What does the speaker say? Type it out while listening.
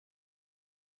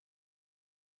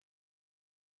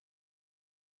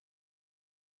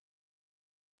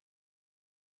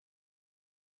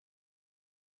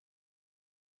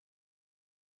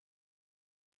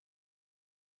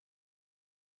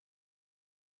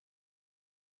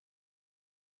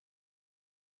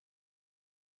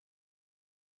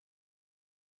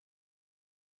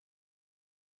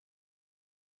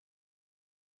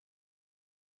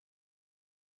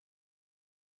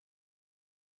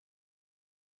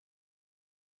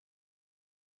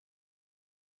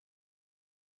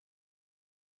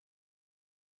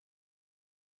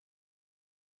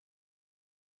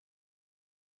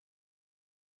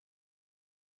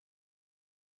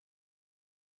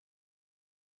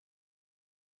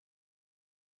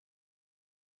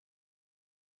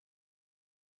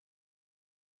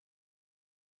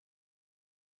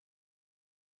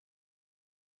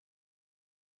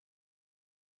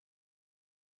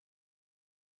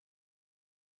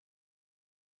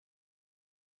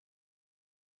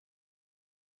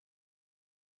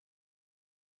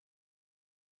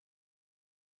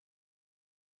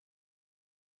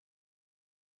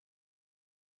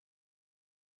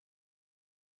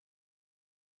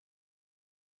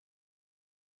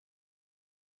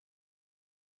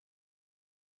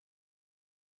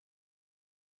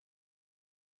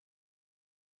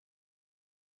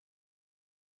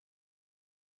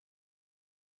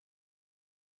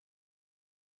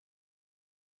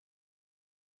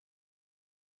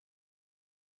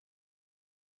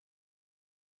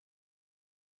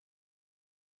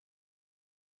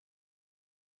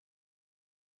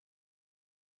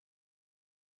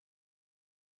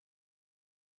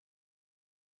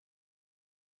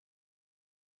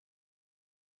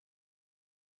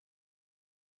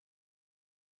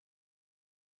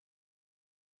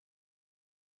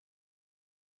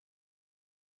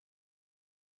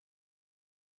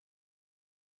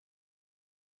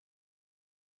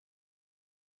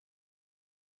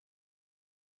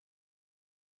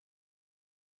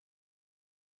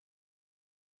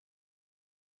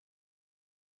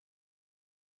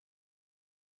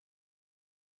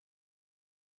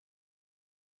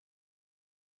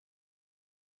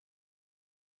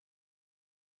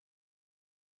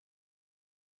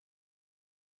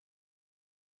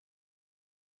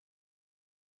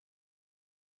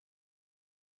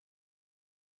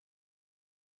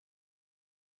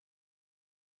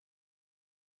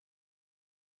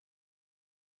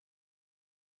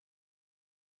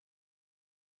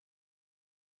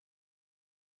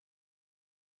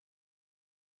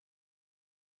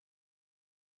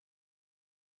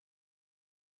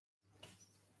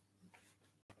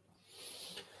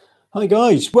Hi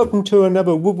guys, welcome to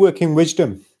another Woodworking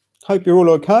Wisdom. Hope you're all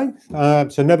okay.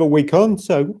 It's another week on,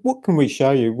 so what can we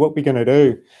show you? What we're going to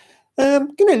do?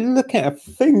 I'm going to look at a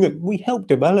thing that we helped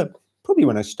develop probably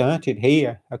when I started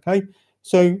here, okay?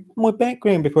 So my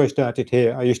background before I started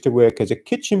here, I used to work as a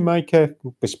kitchen maker,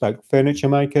 bespoke furniture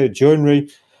maker, joinery.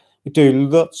 We do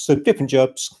lots of different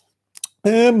jobs.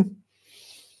 We'd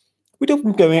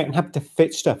often go out and have to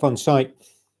fit stuff on site.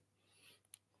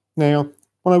 Now,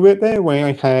 when I worked there, where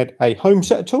I had a home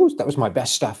set of tools, that was my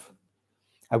best stuff.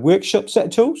 A workshop set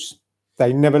of tools,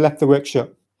 they never left the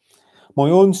workshop. My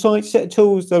on-site set of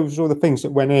tools, those were all the things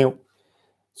that went out.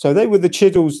 So they were the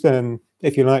chisels, then,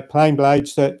 if you like, plain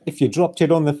blades that if you dropped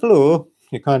it on the floor,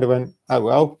 you kind of went, oh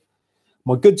well.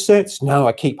 My good sets, no,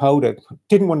 I keep holding.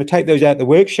 Didn't want to take those out of the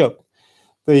workshop.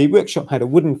 The workshop had a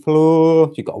wooden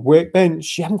floor, you've got a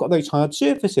workbench, you haven't got those hard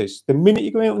surfaces. The minute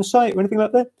you go out on site or anything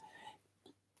like that,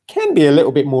 can be a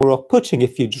little bit more off-putting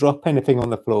if you drop anything on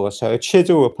the floor. So a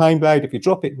chisel or a plain blade, if you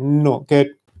drop it, not good.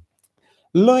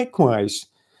 Likewise,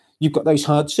 you've got those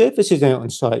hard surfaces out on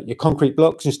site, your concrete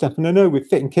blocks and stuff. And I know with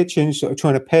fitting kitchens, sort of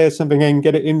trying to pair something in,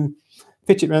 get it in,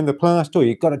 fit it around the plaster, or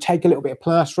you've got to take a little bit of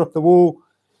plaster off the wall.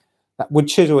 That wood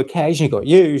chisel occasionally got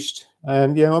used.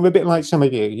 And, you know, I'm a bit like some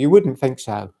of you. You wouldn't think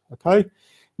so, okay?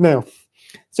 Now,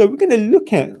 so we're going to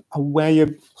look at a way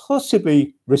of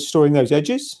possibly restoring those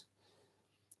edges.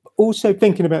 Also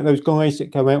thinking about those guys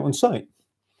that go out on site.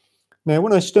 Now,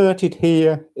 when I started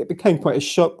here, it became quite a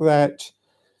shock that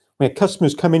when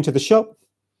customers come into the shop,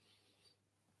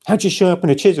 how do you sharpen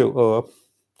a chisel? Or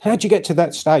how do you get to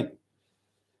that state?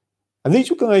 And these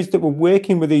were guys that were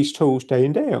working with these tools day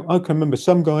in, day out. I can remember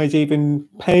some guys even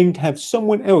paying to have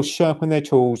someone else sharpen their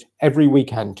tools every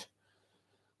weekend,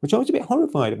 which I was a bit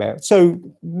horrified about. So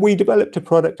we developed a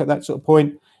product at that sort of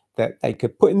point that they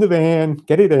could put in the van,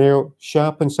 get it out,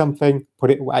 sharpen something,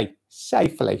 put it away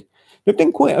safely. We've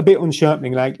done quite a bit on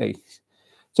sharpening lately.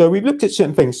 So we've looked at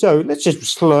certain things. So let's just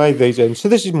slide these in. So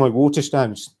this is my water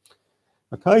stones.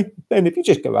 Okay. Then if you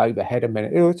just go overhead a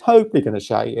minute, it's hopefully going to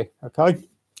show you. Okay.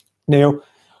 Now,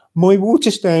 my water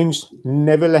stones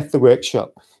never left the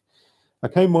workshop.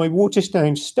 Okay. My water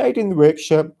stones stayed in the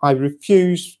workshop. I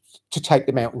refused to take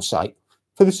them out on site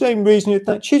for the same reason as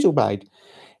that chisel blade.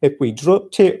 If we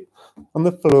dropped it on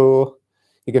the floor,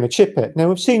 you're going to chip it. Now,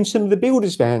 I've seen some of the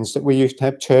builders' vans that we used to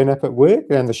have turn up at work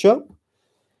around the shop.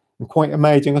 And quite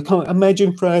amazing. I can't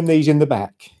imagine throwing these in the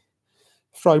back.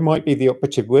 Throw might be the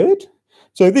operative word.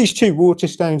 So these two water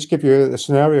stones give you a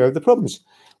scenario of the problems.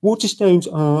 Water stones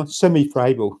are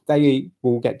semi-fragile. They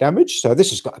will get damaged. So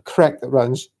this has got a crack that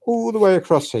runs all the way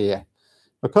across here.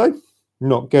 Okay?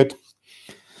 Not good.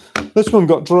 This one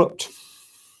got dropped.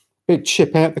 Big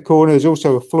chip out the corner. There's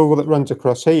also a floor that runs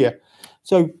across here.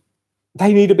 So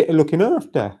they need a bit of looking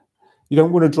after. You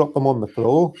don't want to drop them on the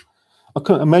floor. I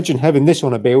can't imagine having this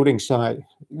on a building site.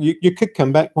 You could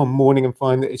come back one morning and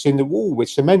find that it's in the wall with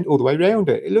cement all the way around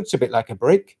it. It looks a bit like a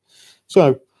brick.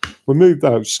 So remove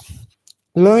those.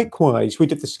 Likewise, we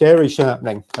did the scary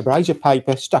sharpening. A razor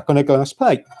paper stuck on a glass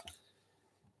plate.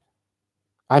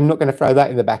 I'm not going to throw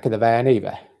that in the back of the van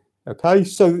either. Okay,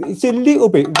 so it's a little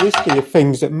bit risky of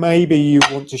things that maybe you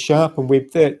want to sharpen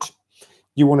with that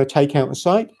you want to take out on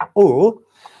site, or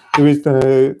there is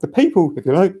the people, if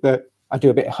you like, that I do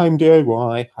a bit of home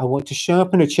DIY. I want to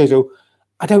sharpen a chisel.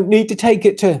 I don't need to take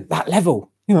it to that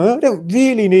level. You know, I don't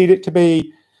really need it to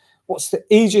be what's the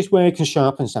easiest way I can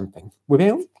sharpen something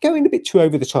without going a bit too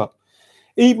over the top.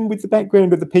 Even with the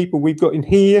background of the people we've got in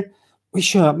here, we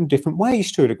sharpen different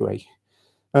ways to a degree.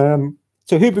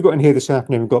 So who have we got in here this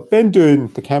afternoon? We've got Ben doing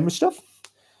the camera stuff.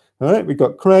 All right, we've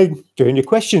got Craig doing your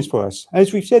questions for us.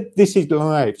 As we've said, this is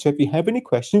live. So if you have any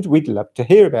questions, we'd love to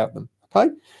hear about them.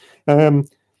 Okay.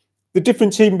 The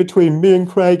difference even between me and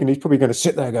Craig, and he's probably going to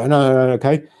sit there going, no,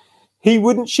 okay. He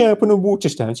wouldn't sharpen on water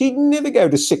stones. He'd never go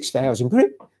to 6,000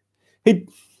 grit. He'd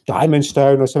diamond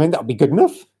stone or something. That'd be good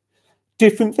enough.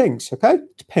 Different things. Okay.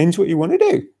 Depends what you want to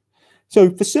do. So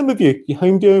for some of you, your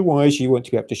home DIYs, you want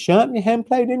to be able to sharpen your hand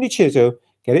blade and your chisel,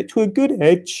 get it to a good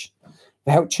edge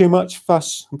without too much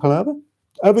fuss and palaver.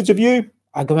 Others of you,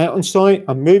 I go out on site,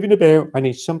 I'm moving about, I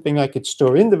need something I could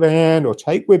store in the van or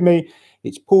take with me.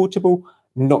 It's portable,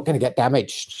 not going to get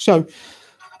damaged. So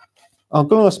our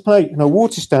glass plate and our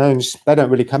water stones, they don't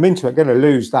really come into it, going to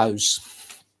lose those.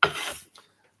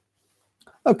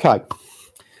 Okay.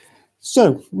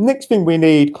 So next thing we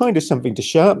need, kind of something to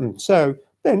sharpen. So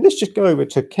then let's just go over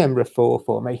to camera 4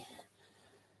 for me.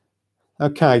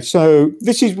 Okay, so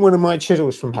this is one of my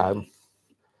chisels from home.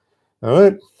 All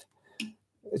right.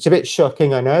 It's a bit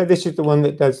shocking, I know. This is the one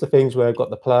that does the things where I've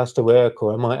got the plaster work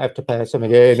or I might have to pair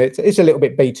something in. It's a little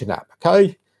bit beaten up,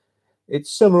 okay? it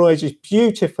summarizes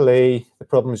beautifully the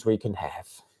problems we can have.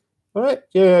 All right,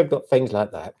 yeah, I've got things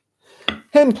like that.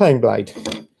 Hand plane blade,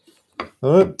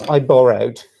 all right, I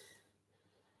borrowed.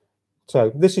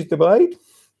 So this is the blade.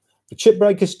 The chip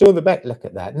breaker's still in the back. Look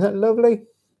at that, isn't that lovely?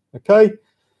 Okay,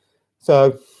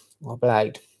 so our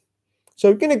blade. So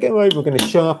we're going to go over, we're going to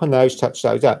sharpen those, touch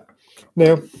those up.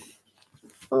 Now,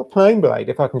 our plane blade,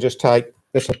 if I can just take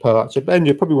this apart. So Ben,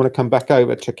 you probably want to come back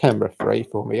over to camera 3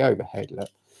 for me, overhead, look.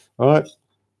 All right,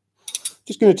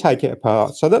 just going to take it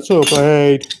apart. So that's our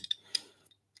blade.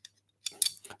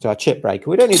 It's our chip breaker.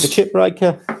 We don't need the chip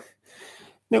breaker.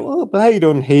 Now, our blade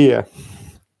on here,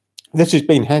 this has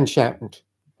been hand sharpened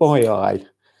by eye.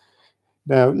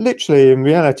 Now, literally, in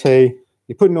reality,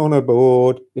 you're putting it on a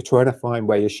board, you're trying to find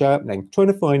where you're sharpening, trying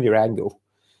to find your angle.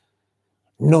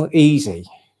 Not easy,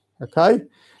 okay?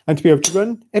 And to be able to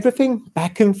run everything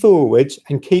back and forwards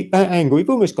and keep that angle, you've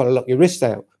almost got to lock your wrist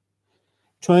out.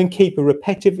 Try and keep a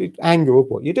repetitive angle of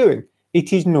what you're doing.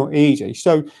 It is not easy.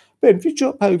 So, Ben, if you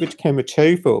drop over to camera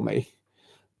 2 for me,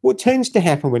 what tends to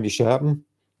happen when you sharpen,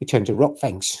 you tend to rock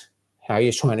things, how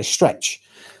you're trying to stretch.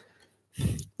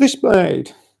 This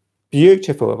blade,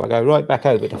 beautiful. If I go right back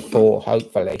over to 4,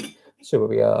 hopefully, see where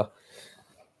we are.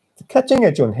 The cutting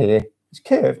edge on here is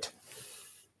curved.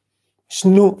 It's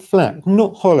not flat,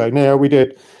 not hollow. Now, we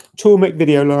did a Tormek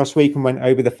video last week and went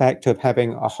over the fact of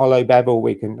having a hollow bevel.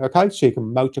 We can, okay, so you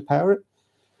can motor power it.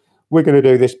 We're going to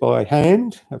do this by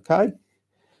hand, okay?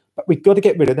 But we've got to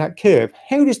get rid of that curve.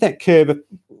 How does that curve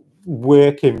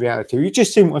work in reality? You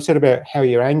just seen what I said about how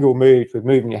your angle moves with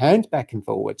moving your hands back and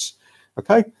forwards,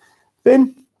 okay?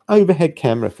 Then overhead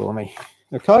camera for me,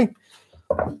 okay?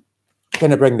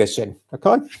 Going to bring this in,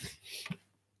 okay?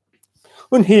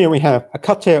 On here we have a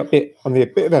cutout bit on the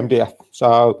bit of MDF.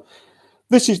 So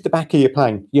this is the back of your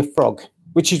plane, your frog,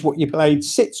 which is what your blade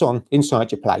sits on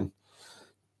inside your plane.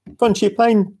 Front of your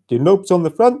plane, your knobs on the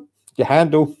front, your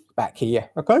handle back here,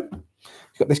 okay?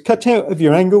 You've got this cutout of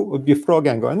your angle, of your frog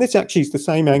angle, and this actually is the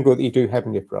same angle that you do have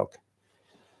in your frog.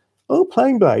 Our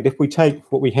plane blade, if we take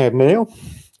what we have now,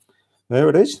 there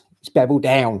it is, it's beveled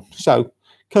down. So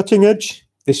cutting edge,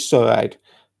 this side.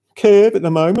 Curve at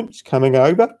the moment, it's coming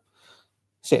over,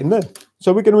 sitting there.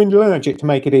 So we're going to enlarge it to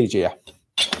make it easier.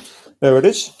 There it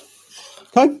is.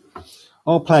 Okay,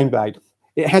 our plane blade.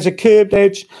 It has a curved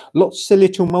edge, lots of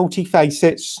little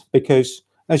multi-facets, because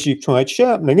as you've tried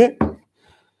sharpening it,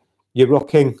 you're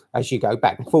rocking as you go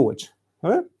back and forwards.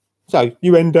 All right? So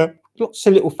you end up lots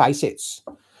of little facets.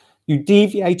 You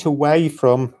deviate away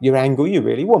from your angle you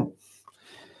really want.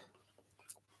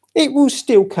 It will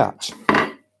still cut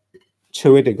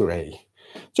to a degree.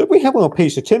 So if we have our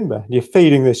piece of timber, you're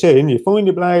feeding this in, you find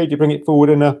your blade, you bring it forward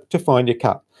enough to find your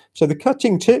cut. So the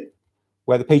cutting tip,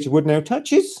 where the piece of wood now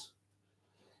touches,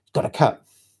 it's got to cut.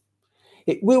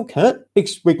 It will cut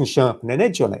because we can sharpen an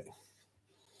edge on it.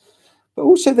 But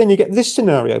also then you get this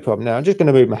scenario problem. Now I'm just going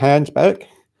to move my hands back.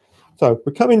 So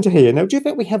we come into here. Now do you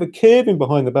think we have a curve in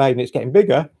behind the blade and it's getting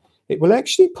bigger? It will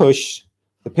actually push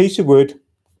the piece of wood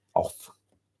off.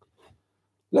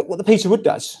 Look what the piece of wood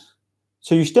does.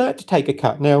 So you start to take a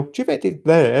cut. Now, do you think it's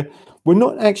there? We're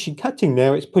not actually cutting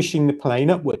now, it's pushing the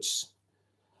plane upwards.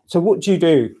 So what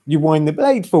do? You wind the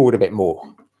blade forward a bit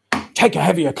more. Take a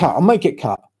heavier cut, I'll make it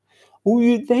cut. All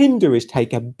you then do is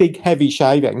take a big heavy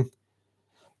shaving.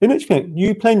 In which case,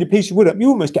 you plane the piece of wood up, you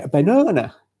almost get a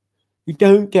banana. You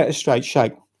don't get a straight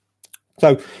shape.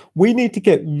 So we need to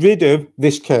get rid of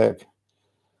this curve,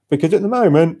 because at the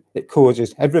moment it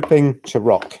causes everything to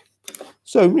rock.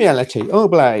 So in reality, our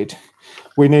blade,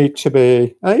 we need to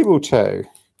be able to,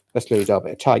 let's lose our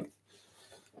bit of tape.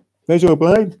 There's our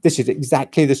blade. This is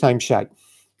exactly the same shape.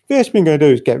 First thing we're going to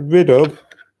do is get rid of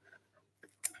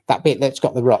that bit that's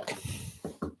got the rock.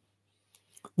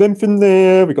 Then from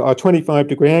there, we've got our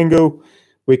 25-degree angle.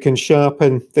 We can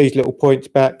sharpen these little points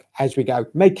back as we go.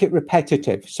 Make it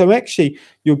repetitive. So actually,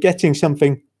 you're getting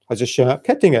something as a sharp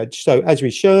cutting edge. So as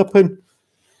we sharpen,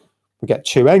 we get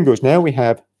two angles now. We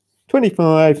have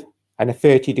 25 and a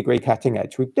 30-degree cutting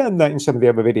edge. We've done that in some of the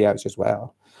other videos as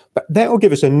well. But that will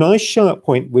give us a nice sharp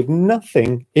point with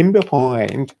nothing in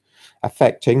behind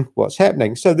affecting what's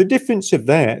happening. So the difference of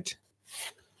that,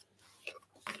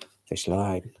 this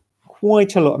line,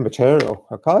 quite a lot of material,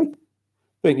 okay?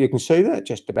 I think you can see that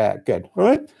just about good, all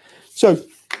right? So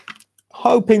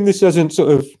hoping this doesn't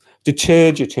sort of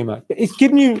deter you too much, but it's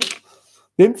giving you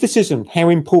the emphasis on how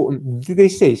important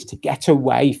this is to get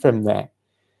away from that.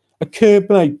 A curved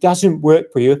blade doesn't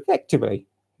work for you effectively.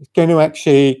 It's going to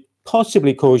actually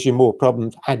possibly cause you more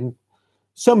problems. And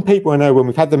some people I know, when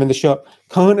we've had them in the shop,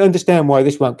 can't understand why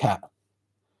this won't cut.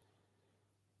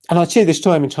 And I see this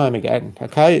time and time again,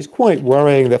 okay? It's quite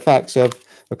worrying, the facts of,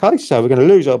 okay, so we're going to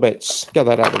lose our bits. Get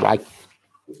that out of the way.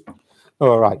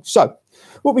 All right, so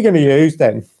what we're going to use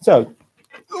then. So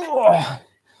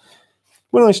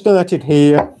when I started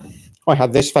here, I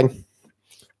had this thing,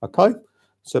 okay?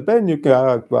 So then you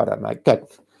go, well done, mate, good.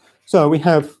 So we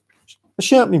have a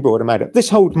sharpening board I made up. This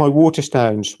holds my water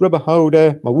stones, rubber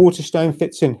holder, my water stone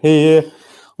fits in here.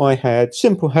 I had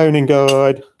simple honing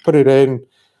guide, put it in.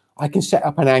 I can set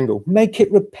up an angle. Make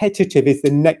it repetitive is the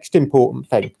next important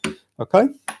thing, okay?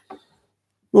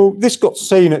 Well, this got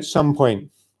seen at some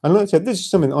point. And like I said, this is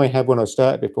something that I had when I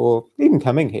started before, even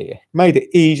coming here. Made it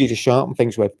easy to sharpen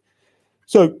things with.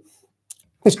 So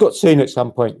this got seen at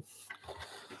some point.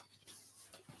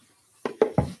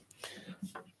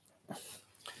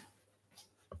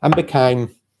 And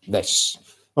became this,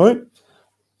 all right?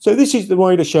 So this is the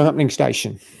Rider Sharpening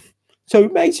Station. So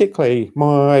basically,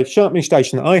 my sharpening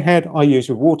station that I had, I used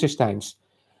with water stones.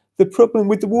 The problem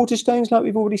with the water stones, like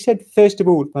we've already said, first of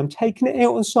all, if I'm taking it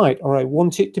out on site or I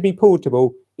want it to be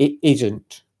portable, it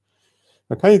isn't.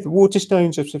 Okay, the water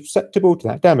stones are susceptible to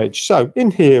that damage. So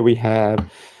in here we have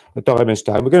a diamond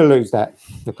stone. We're going to lose that.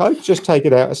 Okay, just take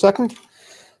it out a second.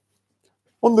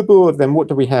 On the board then, what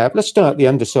do we have? Let's start the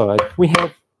underside. We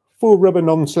have 4 rubber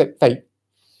non-slip feet.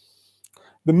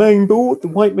 The main board, the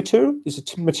white material, is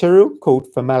a material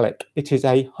called formalic. It is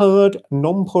a hard,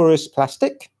 non-porous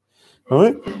plastic. All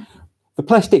right. The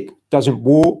plastic doesn't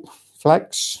warp,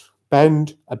 flex,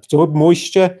 bend, absorb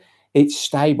moisture. It's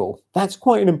stable. That's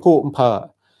quite an important part.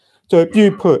 So if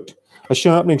you put a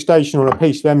sharpening station on a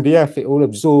piece of MDF, it will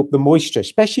absorb the moisture,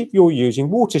 especially if you're using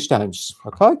water stones.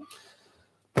 Okay.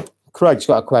 Craig's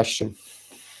got a question.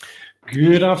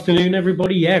 Good afternoon,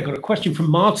 everybody. Yeah, got a question from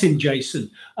Martin, Jason.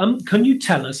 Can you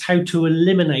tell us how to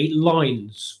eliminate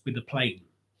lines with a plane?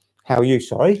 How you,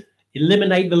 sorry?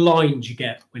 Eliminate the lines you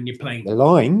get when you're planing. The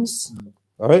lines?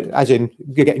 All right, as in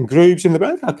you're getting grooves in the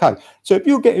ground? Okay, so if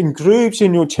you're getting grooves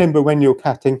in your timber when you're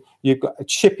cutting, you've got a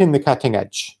chip in the cutting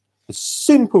edge. As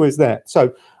simple as that.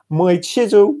 So my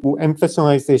chisel will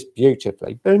emphasize this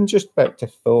beautifully. Then just back to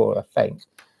 4, I think.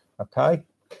 Okay.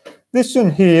 This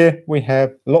one here, we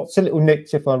have lots of little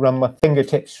nicks if I run my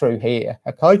fingertips through here,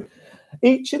 okay?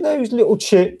 Each of those little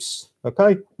chips,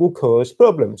 okay, will cause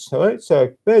problems, all right?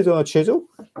 So there's our chisel.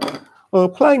 Our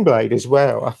plane blade as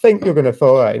well. I think you're going to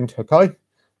find, okay,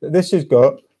 that this has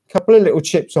got a couple of little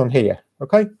chips on here,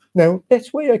 okay? Now,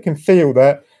 best way I can feel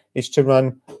that is to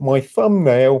run my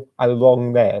thumbnail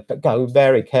along there, but go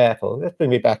very careful. Let's bring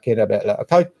me back in a bit,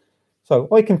 okay? So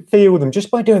I can feel them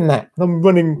just by doing that. I'm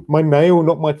running my nail,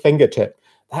 not my fingertip.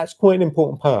 That's quite an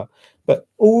important part. But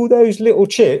all those little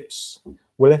chips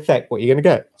will affect what you're going to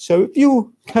get. So if you're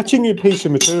cutting your piece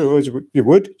of material as you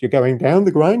would, you're going down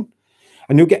the grain,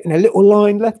 and you're getting a little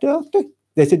line left after,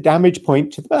 there's a damage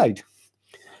point to the blade.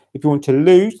 If you want to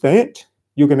lose that,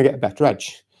 you're going to get a better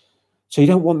edge. So you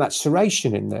don't want that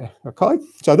serration in there, okay?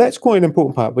 So that's quite an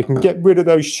important part. We can get rid of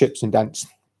those chips and dents.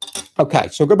 Okay,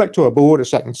 so I'll go back to our board a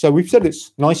second. So we've said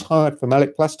it's nice, hard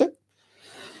formalic plastic.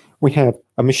 We have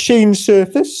a machine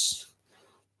surface,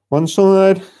 one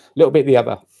side, a little bit the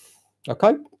other.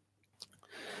 Okay.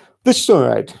 This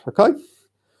side, okay.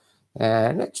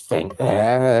 And let's think.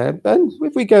 And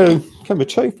if we go, camera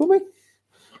 2 for me.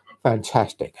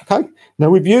 Fantastic. Okay. Now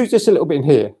we've used this a little bit in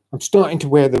here. I'm starting to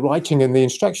wear the writing and the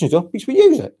instructions off because we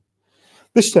use it.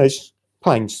 This says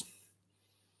planes.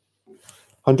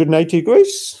 180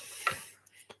 degrees.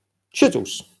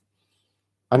 Chisels.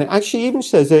 And it actually even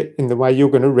says it in the way you're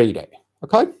going to read it.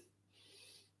 Okay.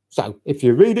 So if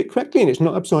you read it correctly and it's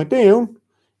not upside down,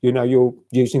 you know you're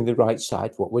using the right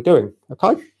side for what we're doing.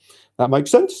 Okay. That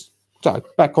makes sense. So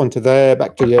back onto there,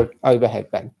 back to your overhead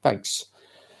then. Thanks.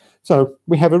 So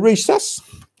we have a recess.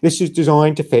 This is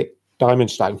designed to fit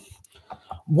diamond stone.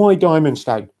 Why diamond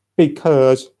stone?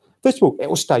 Because first of all, it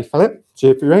will stay flat. So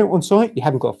if you're out on site, you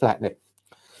haven't got to flatten it.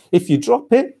 If you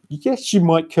drop it, yes, you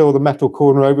might kill the metal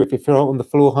corner over if you throw it on the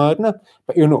floor hardener,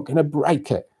 but you're not going to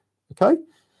break it. Okay,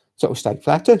 so it'll stay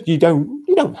flatter. You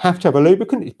don't have to have a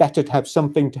lubricant. It's better to have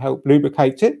something to help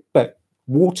lubricate it, but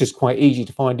water's quite easy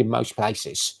to find in most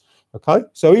places. Okay,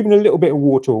 so even a little bit of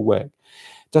water will work.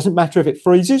 Doesn't matter if it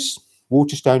freezes,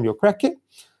 water stone, you'll crack it.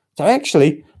 So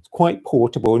actually, it's quite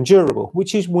portable and durable,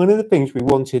 which is one of the things we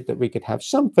wanted, that we could have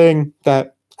something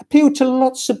that appealed to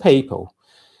lots of people.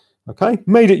 Okay,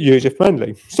 made it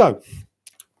user-friendly. So,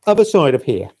 other side of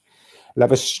here,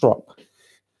 leather strop.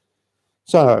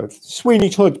 So,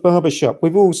 Sweeney Todd's barbershop,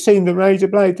 we've all seen the razor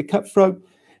blade, the cutthroat.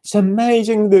 It's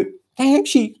amazing that they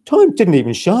actually, time didn't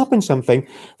even sharpen something.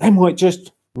 They might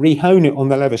just rehone it on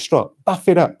the leather strop, buff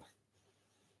it up.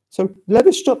 So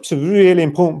leather strops are really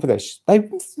important for this.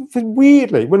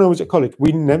 Weirdly, when I was at college,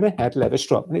 we never had leather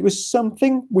strop, and it was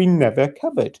something we never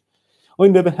covered. I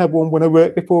never had one when I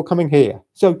worked before coming here.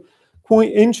 So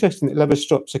quite interesting that leather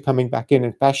strops are coming back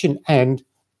in fashion and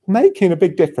making a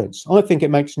big difference. I think it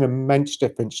makes an immense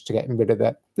difference to getting rid of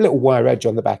that little wire edge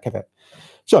on the back of it.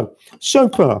 So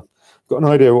far, got an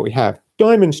idea of what we have.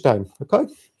 Diamond stone,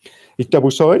 okay? It's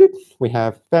double-sided. We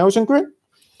have 1000 grit.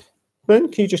 Then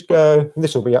can you just go, and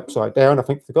this will be upside down, I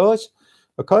think, for the guys.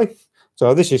 Okay,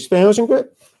 so this is 1000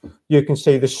 grit. You can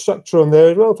see the structure on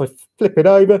there as well. If I flip it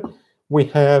over, we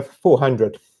have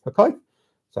 400. Okay,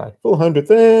 so 400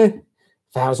 there,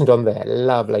 1000 on there.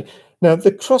 Lovely. Now,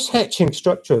 the cross-hatching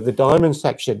structure of the diamond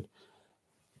section,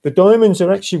 the diamonds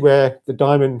are actually where the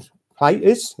diamond plate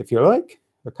is, if you like.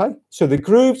 Okay, so the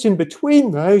grooves in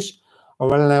between those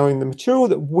are allowing the material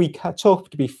that we cut off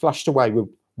to be flushed away with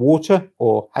water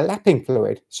or a lapping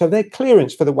fluid. So they're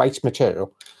clearance for the waste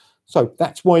material. So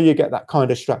that's why you get that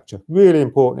kind of structure. Really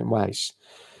important in waste.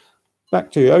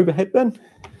 Back to the overhead then.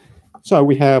 So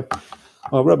we have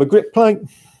our rubber grip plate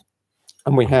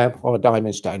and we have our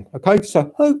diamond stone. Okay,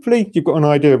 so hopefully you've got an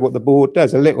idea of what the board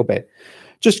does a little bit.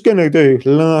 Just going to do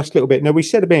the last little bit. Now, we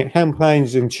said about hand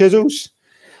planes and chisels.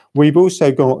 We've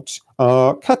also got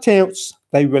our cutouts.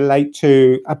 They relate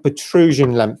to a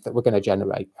protrusion length that we're going to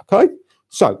generate. Okay,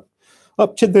 so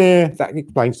up to there, that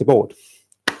explains the board.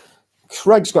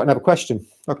 Craig's got another question.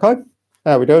 Okay,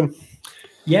 how are we doing?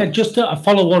 Yeah, just a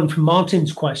follow-on from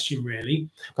Martin's question, really.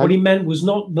 Okay. What he meant was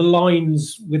not the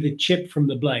lines with a chip from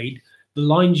the blade, the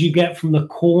lines you get from the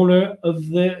corner of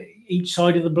each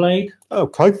side of the blade.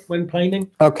 Okay. When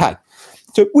planing. Okay,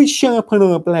 so we sharpen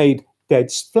our blade dead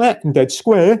flat and dead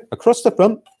square across the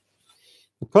front.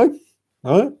 Okay,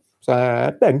 all right,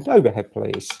 so then overhead,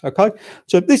 please. Okay,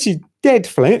 so this is dead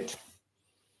flat.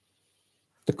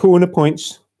 The corner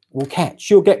points will catch.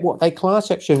 You'll get what they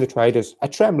class actually in the trade as a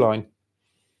tram line.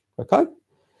 Okay,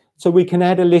 so we can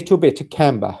add a little bit of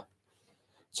camber.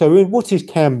 So in what is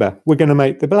camber? We're going to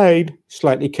make the blade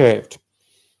slightly curved,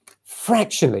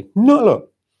 fractionally, not a lot.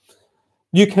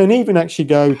 You can even actually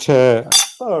go to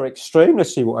far extreme.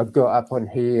 Let's see what I've got up on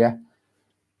here.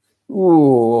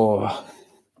 Oh,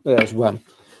 there's one.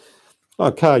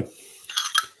 Okay.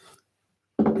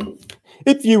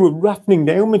 If you were roughening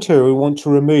down material and want to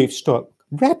remove stock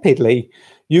rapidly,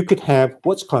 you could have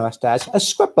what's classed as a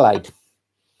scrub blade.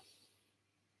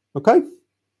 Okay.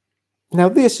 Now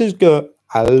this has got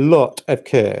a lot of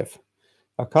curve.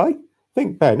 Okay.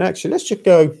 Think Ben, actually, let's just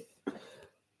go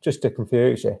just to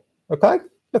confuse you. Okay.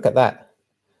 Look at that.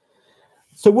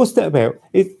 So what's that about?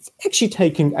 It's actually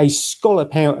taking a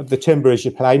scallop out of the timber as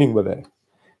you're planing with it.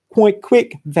 Quite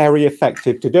quick, very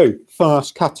effective to do.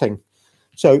 Fast cutting.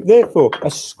 So therefore,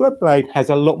 a scrub blade has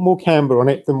a lot more camber on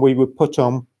it than we would put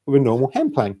on with a normal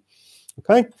hand plane.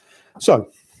 Okay. So,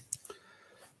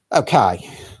 okay.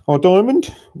 Our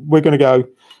diamond, we're going to go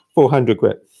 400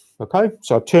 grit. Okay.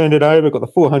 So I've turned it over, got the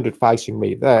 400 facing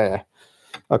me there.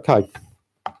 Okay.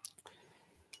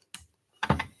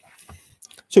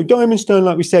 So diamond stone,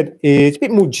 like we said, is a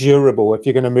bit more durable if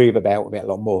you're going to move about with it a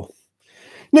lot more.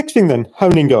 Next thing then,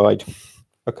 honing guide.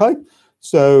 Okay,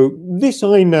 so this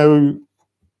I know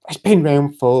has been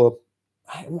around for,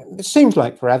 it seems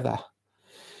like forever.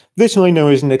 This I know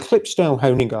is an Eclipse style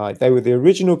honing guide. They were the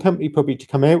original company probably to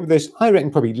come out with this, I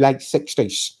reckon probably late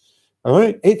 60s. All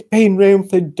right, it's been around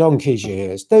for donkey's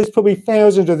years. There's probably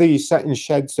thousands of these sat in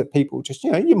sheds that people just,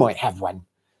 you might have one.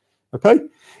 Okay,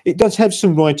 it does have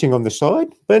some writing on the side.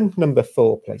 Ben, number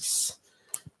 4, please.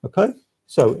 Okay,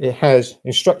 so it has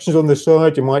instructions on the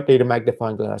side. You might need a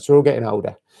magnifying glass. We're all getting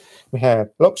older. We have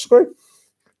lock screw,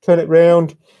 turn it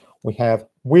round. We have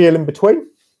wheel in between.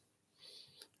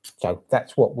 So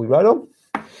that's what we run on.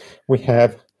 We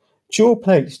have dual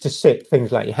plates to sit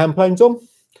things like your hand planes on.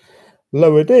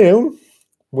 Lower down,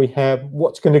 we have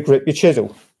what's going to grip your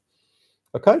chisel.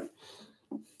 Okay,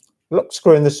 lock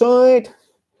screw in the side.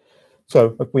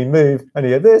 So if we move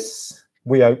any of this,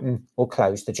 we open or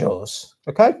close the jaws.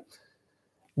 Okay,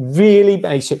 really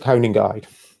basic honing guide.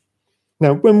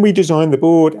 Now, when we designed the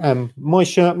board and my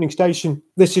sharpening station,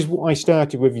 this is what I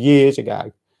started with years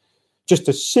ago. Just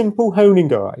a simple honing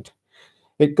guide.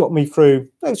 It got me through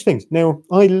those things. Now,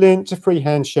 I learned to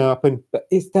freehand sharpen, but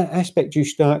it's that aspect you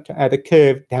start to add a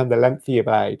curve down the length of your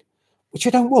blade, which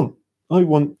I don't want. I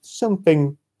want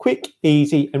something quick,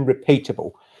 easy, and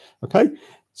repeatable. Okay,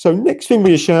 so next thing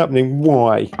we are sharpening,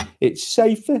 why? It's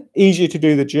safer, easier to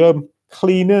do the job,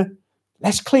 cleaner,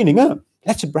 less cleaning up,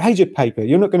 less abrasive paper.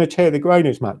 You're not going to tear the grain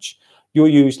as much. You'll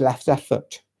use less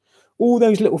effort. All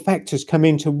those little factors come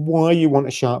into why you want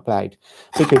a sharp blade.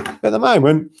 Because at the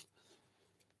moment,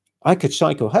 I could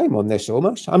cycle home on this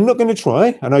almost. I'm not going to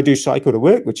try, and I do cycle to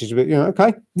work, which is,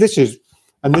 okay. This is,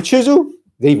 and the chisel,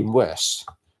 even worse,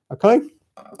 okay?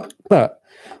 But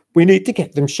we need to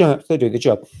get them sharp to do the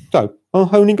job. So our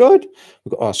honing guide,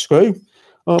 we've got our screw,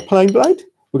 our plane blade,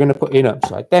 we're going to put in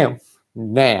upside down.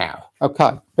 Now,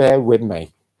 okay, bear with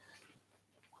me.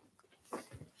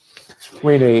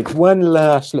 We need one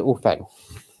last little thing,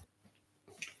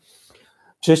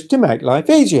 just to make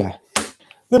life easier.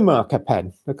 The marker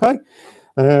pen, okay?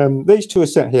 These two are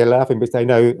sat here laughing because they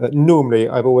know that normally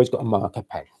I've always got a marker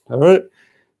pen, all right?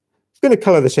 I'm going to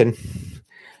colour this in.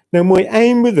 Now, my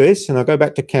aim with this, and I'll go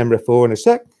back to camera 4 in a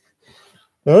sec,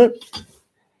 all right,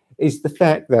 is the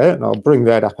fact that, and I'll bring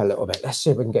that up a little bit. Let's see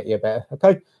if we can get you better,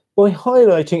 okay? By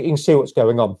highlighting, you can see what's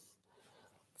going on.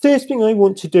 First thing I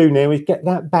want to do now is get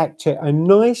that back to a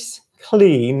nice,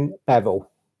 clean bevel.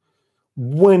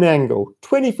 One angle,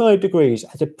 25 degrees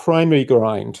as a primary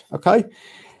grind, okay?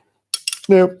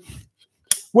 Now,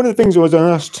 one of the things I was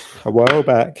asked a while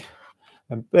back,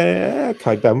 and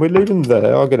okay, Dan, we're leaving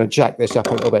there. I'm going to jack this up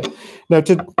a little bit. Now,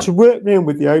 to work now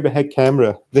with the overhead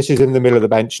camera, this is in the middle of the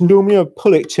bench. Normally, I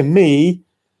pull it to me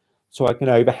so I can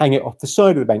overhang it off the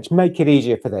side of the bench, make it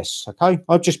easier for this, okay?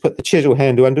 I've just put the chisel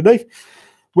handle underneath.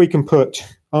 We can put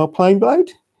our plane blade,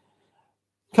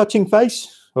 cutting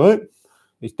face, all right?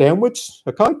 It's downwards,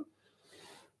 okay?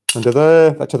 Under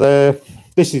there, that to there.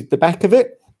 This is the back of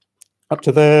it, up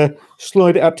to there.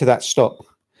 Slide it up to that stop.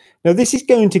 Now, this is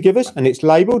going to give us, and it's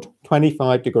labelled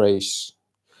 25 degrees,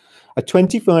 a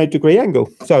 25-degree angle.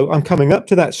 So I'm coming up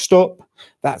to that stop.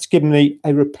 That's giving me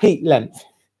a repeat length.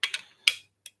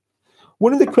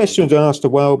 One of the questions I asked a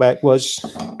while back was,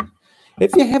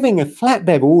 if you're having a flat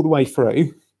bevel all the way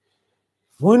through,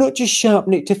 why not just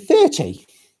sharpen it to 30?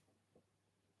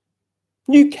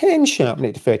 You can sharpen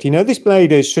it to 30. Now, this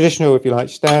blade is traditional, if you like,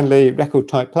 Stanley record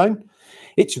type plane.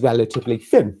 It's relatively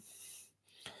thin.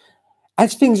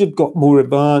 As things have got more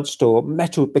advanced or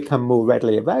metal become more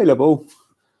readily available,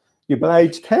 your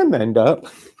blades can end up a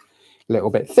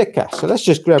little bit thicker. So let's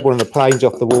just grab one of the planes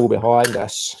off the wall behind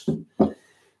us.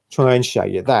 Try and show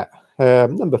you that.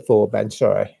 Number 4, Ben,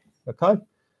 sorry. Okay.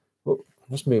 Well,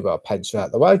 let's move our pencil out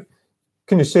of the way.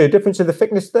 Can you see a difference in the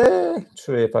thickness there?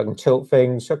 See if I can tilt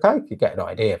things. Okay, you get an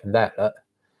idea from that. Look.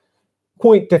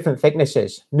 Quite different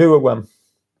thicknesses. Newer one.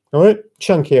 All right,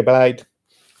 chunkier blade.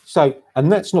 So, and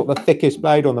that's not the thickest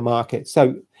blade on the market.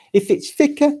 So if it's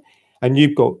thicker and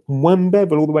you've got one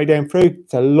bevel all the way down through,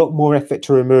 it's a lot more effort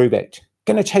to remove it.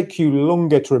 Going to take you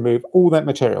longer to remove all that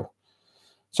material.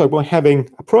 So by having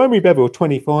a primary bevel of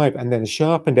 25 and then a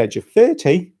sharpened edge of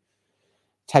 30,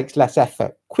 takes less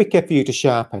effort, quicker for you to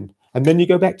sharpen. And then you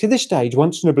go back to this stage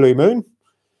once in a blue moon,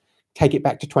 take it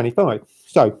back to 25.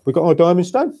 So we've got our diamond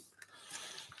stone, a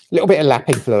little bit of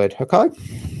lapping fluid, okay?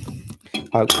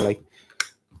 Hopefully.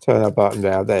 Turn our button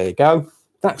down, there you go.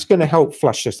 That's going to help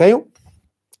flush this out.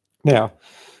 Now,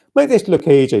 make this look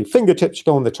easy. Fingertips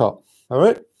go on the top, all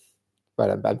right? Well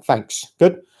done, Ben, thanks,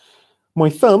 good.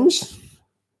 My thumbs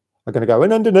are going to go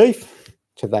in underneath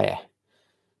to there.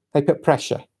 They put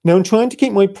pressure. Now, I'm trying to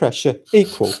keep my pressure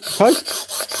equal, okay?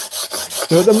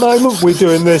 Now, at the moment, we're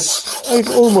doing this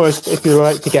almost, if you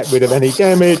like, to get rid of any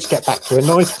damage, get back to a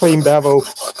nice clean bevel.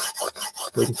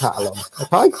 We can cut along,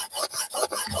 okay?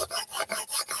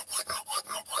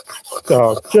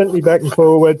 So, gently back and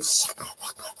forwards.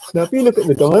 Now, if you look at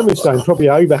the diamond stone, probably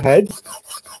overhead,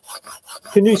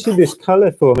 can you see this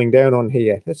colour forming down on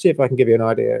here? Let's see if I can give you an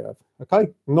idea of,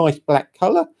 okay? Nice black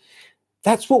colour.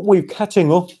 That's what we're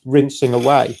cutting off, rinsing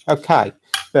away. Okay,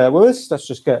 bear with us. Let's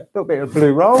just get a little bit of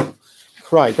blue roll.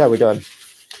 Right, how are we doing?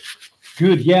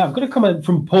 Good, yeah. I've got a comment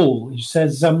from Paul. He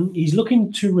says he's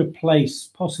looking to replace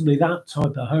possibly that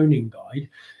type of honing guide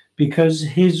because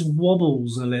his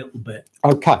wobbles a little bit.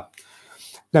 Okay.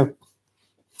 Now,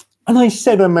 and I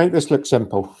said I'd make this look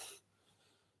simple.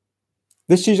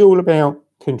 This is all about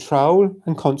control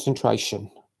and concentration.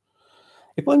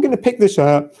 If I'm going to pick this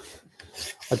up,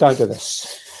 I don't do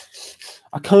this.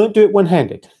 I can't do it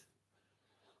one-handed.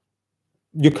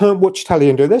 You can't watch telly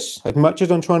and do this. As much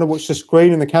as I'm trying to watch the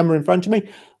screen and the camera in front of me,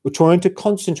 we're trying to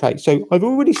concentrate. So I've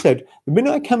already said, the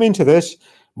minute I come into this,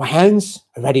 my hands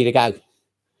are ready to go.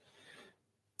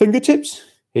 Fingertips,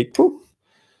 equal.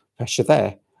 Pressure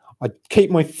there. I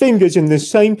keep my fingers in the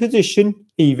same position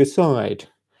either side.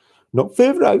 Not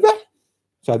further over.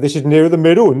 So this is nearer the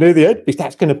middle or near the edge because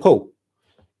that's going to pull.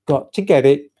 Got to get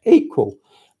it equal.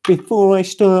 Before I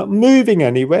start moving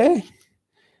anywhere,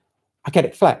 I get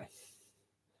it flat.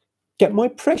 Get my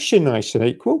pressure nice and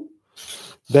equal.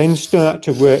 Then start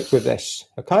to work with this,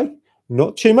 okay?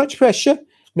 Not too much pressure.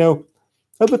 Now,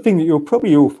 Other thing that you'll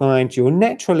probably all find, you're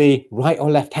naturally right or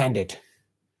left-handed.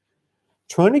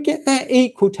 Trying to get that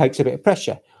equal takes a bit of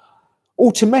pressure.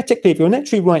 Automatically, if you're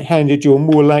naturally right-handed, you're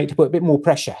more likely to put a bit more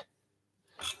pressure.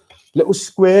 Little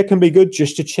square can be good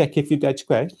just to check if you're dead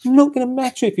square. It's not going to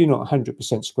matter if you're not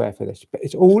 100% square for this, but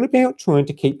it's all about trying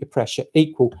to keep the pressure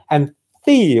equal and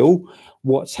feel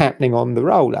what's happening on the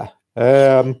roller.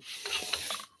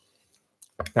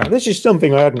 Now, this is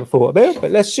something I hadn't thought about,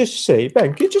 but let's just see.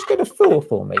 Ben, can you just get a 4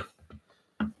 for me?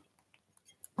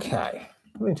 Okay,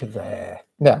 go into there.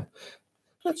 Now,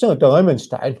 that's our diamond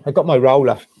stone. I got my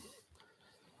roller.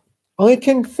 I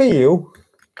can feel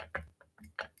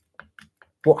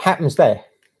what happens there.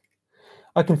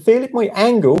 I can feel if my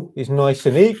angle is nice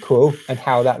and equal and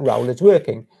how that roller's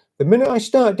working. The minute I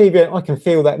start deviating, I can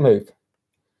feel that move.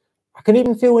 I can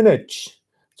even feel an edge.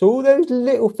 So all those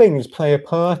little things play a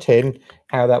part in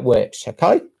how that works,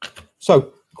 okay?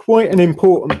 So quite an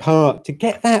important part to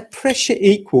get that pressure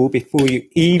equal before you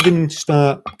even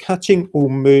start cutting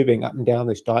or moving up and down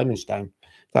this diamond stone.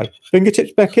 So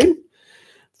fingertips back in,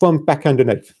 thumb back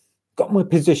underneath. Got my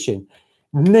position.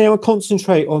 Now I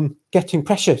concentrate on getting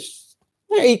pressure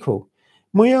equal.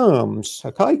 My arms,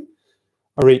 okay,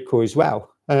 are equal as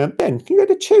well. Ben, can you go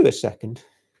to 2 a second?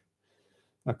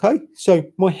 Okay, so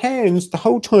my hands, the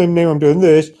whole time now I'm doing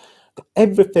this, got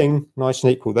everything nice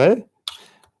and equal there.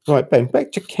 Right, Ben,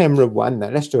 back to camera 1 now.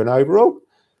 Let's do an overall.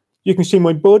 You can see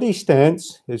my body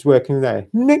stance is working there.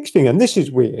 Next thing, and this is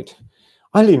weird,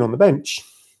 I lean on the bench.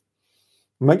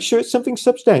 Make sure it's something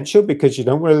substantial because you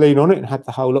don't want to lean on it and have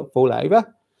the whole lot fall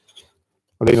over.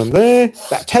 I lean on there.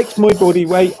 That takes my body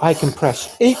weight. I can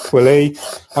press equally.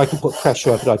 I can put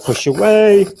pressure as I push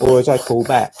away or as I pull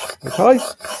back. Okay?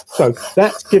 So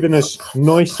that's given us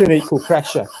nice and equal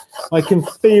pressure. I can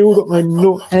feel that I'm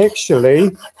not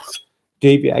actually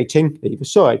deviating either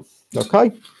side.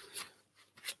 Okay?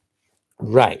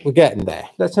 Right, we're getting there.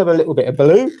 Let's have a little bit of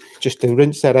blue just to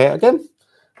rinse that out again.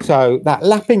 So that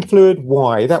lapping fluid,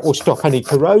 why? That will stop any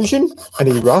corrosion,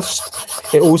 any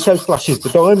rust. It also flushes the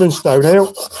diamond stone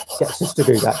out, gets us to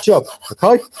do that job,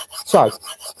 okay? So,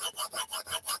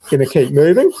 going to keep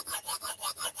moving.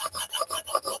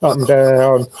 Up and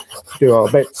down, do our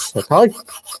bits, okay?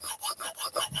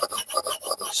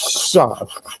 So,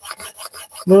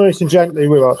 nice and gently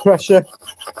with our pressure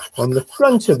on the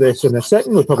front of this in a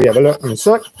second. We'll probably have a look in a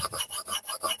sec.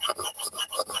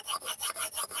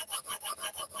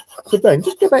 So Ben,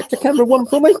 just go back to camera 1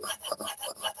 for me.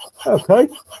 Okay,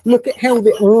 look at how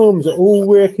the arms are all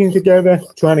working together,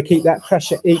 trying to keep that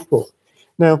pressure equal.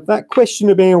 Now, that question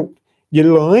about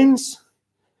your lines,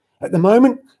 at the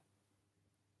moment,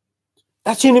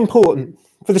 that's unimportant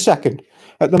for the second.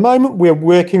 At the moment, we're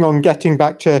working on getting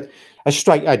back to a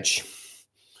straight edge.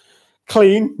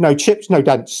 Clean, no chips, no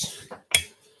dents.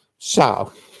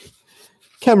 So,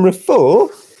 camera 4,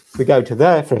 we go to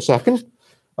there for a second.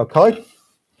 Okay.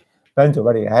 Ben's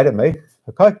already ahead of me,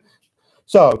 okay?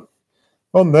 So,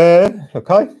 on there,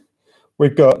 okay,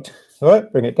 we've got, all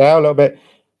right, bring it down a little bit.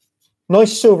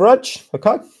 Nice silver edge,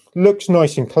 okay? Looks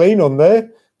nice and clean on there,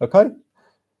 okay?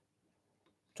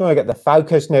 Trying to get the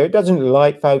focus now. It doesn't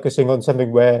like focusing on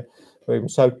something where,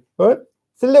 so, all right,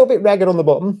 it's a little bit ragged on the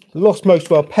bottom. Lost most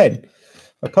of our pen,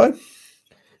 okay?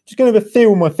 Just going to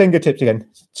feel my fingertips again.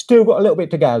 Still got a little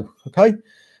bit to go, okay?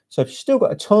 So, I've still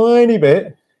got a tiny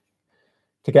bit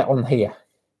to get on here.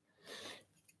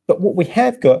 But what we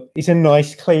have got is a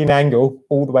nice clean angle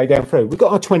all the way down through. We've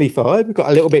got our 25, we've got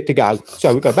a little bit to go.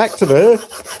 So we go back to there,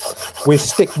 we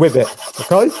stick with it,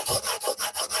 okay?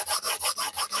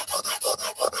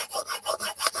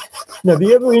 Now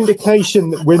the other indication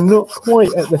that we're not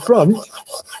quite at the front,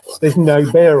 there's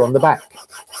no bear on the back,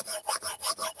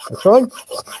 okay?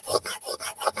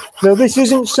 Now, this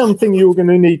isn't something you're going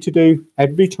to need to do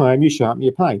every time you sharpen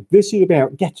your plane. This is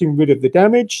about getting rid of the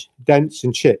damage, dents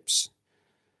and chips.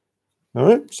 All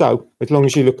right, so as long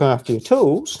as you look after your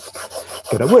tools, it's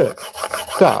going to work.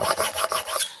 So,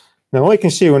 now I can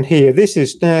see on here, this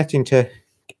is starting to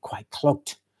get quite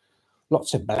clogged.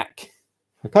 Lots of black.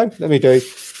 Okay, let me do,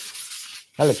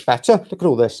 that looks better. Look at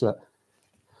all this, look.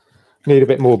 Need a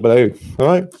bit more blue, all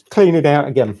right? Clean it out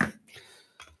again.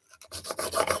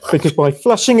 Because by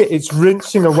flushing it, it's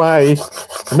rinsing away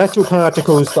the metal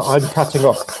particles that I'm cutting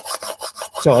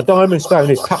off. So our diamond stone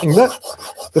is cutting that.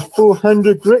 The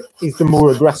 400 grit is the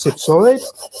more aggressive side.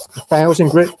 The 1000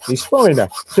 grit is finer.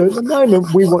 So at the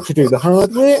moment, we want to do the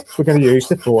hard work. We're going to use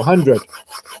the 400.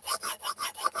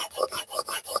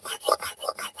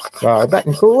 Right, back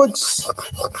and forwards.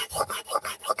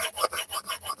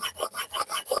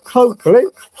 Hopefully,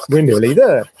 we're nearly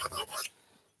there.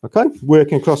 Okay,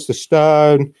 working across the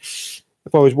stone.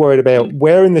 if I was worried about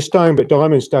wearing the stone, but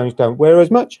diamond stones don't wear as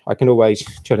much, I can always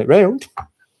turn it round.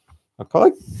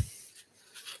 Okay.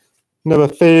 Another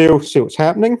feel, see what's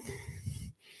happening.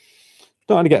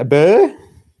 Starting to get a burr.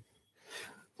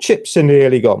 Chips are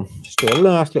nearly gone. Just do a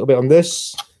last little bit on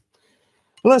this.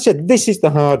 And like I said, this is the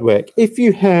hard work. If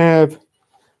you have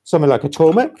something like a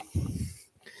Tormek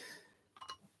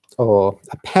or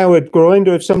a powered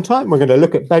grinder of some type, we're going to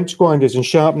look at bench grinders and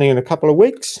sharpening in a couple of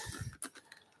weeks.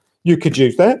 You could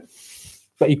use that,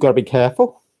 but you've got to be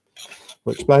careful.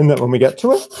 We'll explain that when we get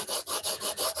to it.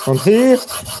 On here,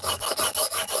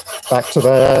 back to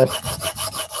there.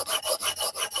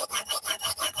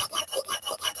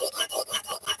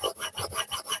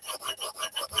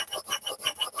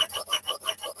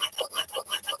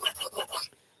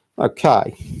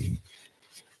 Okay.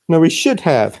 Now we should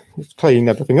have, let's clean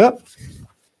everything up.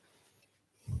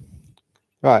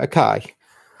 Right, okay.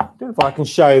 I don't know if I can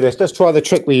show you this. Let's try the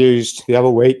trick we used the other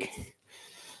week.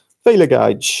 Feeler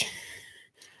gauge.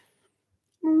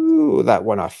 Ooh, that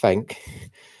one, I think.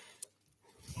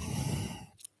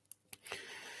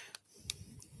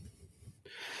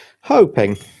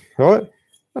 Hoping, right?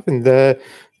 Nothing there.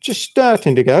 Just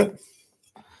starting to go.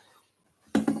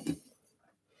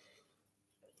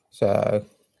 So,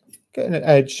 getting an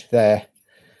edge there.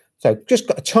 So, just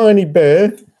got a tiny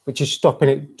burr, which is stopping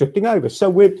it drifting over. So,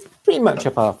 we're pretty much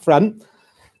up our front.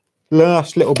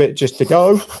 Last little bit just to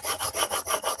go.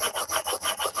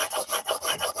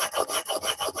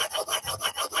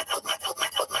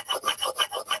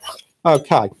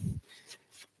 Okay.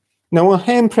 Now, our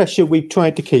hand pressure we've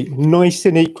tried to keep nice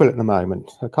and equal at the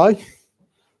moment. Okay.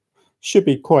 Should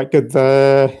be quite good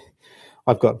there.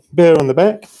 I've got burr on the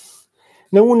back.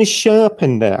 Now, I want to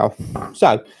sharpen now.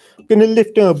 So, I'm going to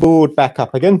lift our board back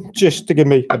up again, just to give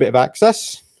me a bit of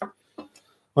access.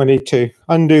 I need to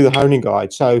undo the honing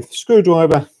guide. So, the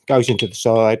screwdriver goes into the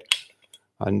side.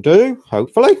 Undo,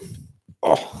 hopefully.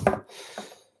 Oh.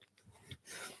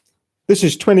 This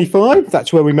is 25.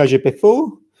 That's where we measured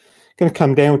before. Going to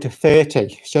come down to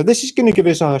 30. So, this is going to give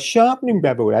us our sharpening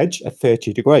bevel edge at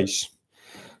 30 degrees.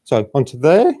 So, onto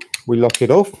there. We lock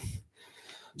it off.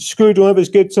 Screwdriver is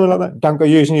good, something like that. Don't go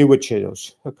using your wood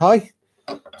chisels. Okay.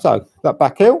 So that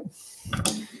back out.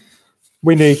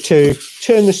 We need to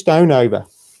turn the stone over.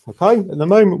 Okay. At the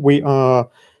moment we are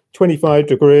 25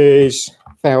 degrees,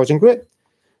 1000 grit,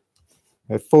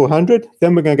 400.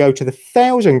 Then we're going to go to the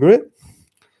 1000 grit.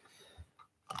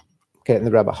 Get in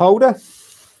the rubber holder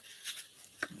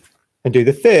and do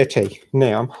the 30.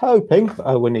 Now I'm hoping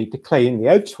I will need to clean the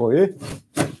edge for you.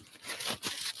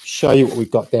 Show you what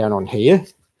we've got down on here.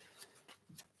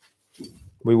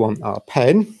 We want our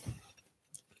pen.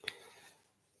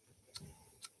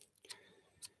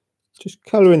 Just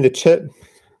colouring the tip.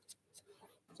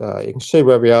 So you can see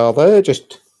where we are there,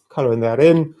 just colouring that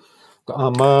in. Got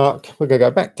our mark. We're going to go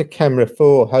back to camera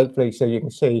 4, hopefully, so you can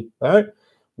see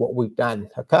what we've done.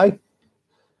 Okay.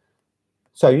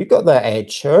 So you've got that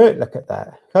edge, all right? Look at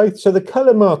that. Okay. So the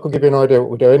colour mark will give you an idea what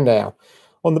we're doing now.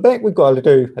 On the back, we've got to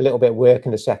do a little bit of work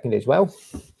in a second as well.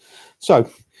 So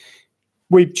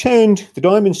we've turned the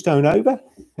diamond stone over,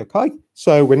 okay?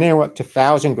 So we're now up to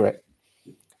 1000 grit,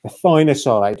 the finer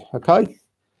side, okay?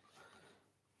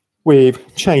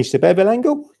 We've changed the bevel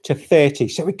angle to 30,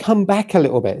 so we come back a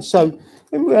little bit. So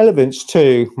in relevance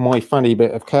to my funny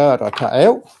bit of card I cut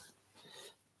out,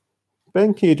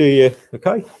 Ben, can you do your,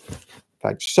 okay?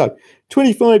 Thanks. So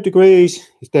 25 degrees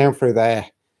is down through there,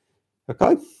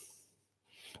 okay?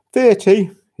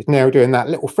 30 is now doing that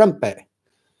little front bit,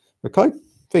 okay?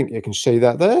 I think you can see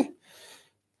that there.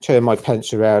 Turn my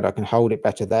pencil around, I can hold it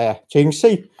better there. So you can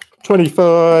see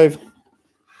 25.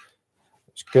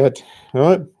 That's good. All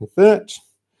right, with that.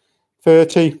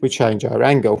 30, we change our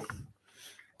angle.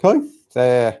 Okay,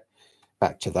 there,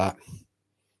 back to that.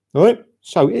 All right,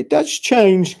 so it does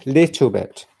change a little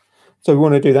bit. So we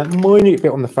want to do that minute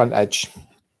bit on the front edge.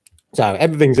 So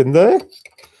everything's in there.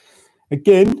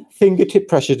 Again, fingertip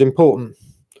pressure is important.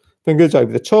 Fingers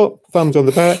over the top, thumbs on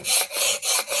the back.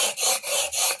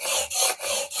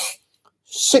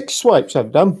 6 swipes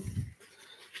I've done.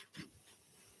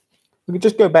 We can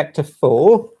just go back to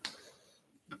 4.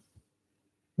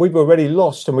 We've already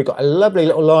lost and we've got a lovely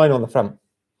little line on the front.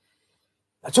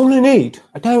 That's all I need.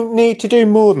 I don't need to do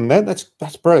more than that.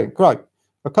 That's brilliant. Great.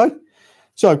 Okay.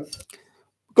 So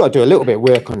we've got to do a little bit of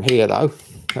work on here though.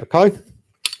 Okay.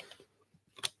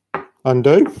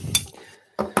 Undo.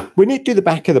 We need to do the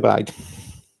back of the blade.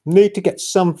 Need to get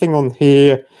something on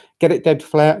here. Get it dead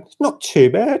flat. It's not too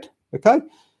bad. Okay.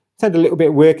 It's had a little bit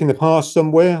of work in the past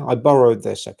somewhere. I borrowed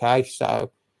this. Okay.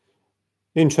 So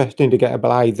interesting to get a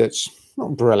blade that's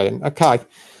not brilliant. Okay.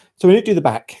 So we need to do the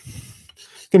back.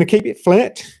 Going to keep it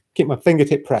flat, keep my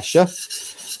fingertip pressure.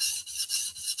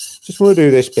 Just want to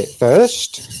do this bit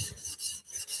first.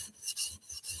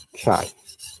 Okay.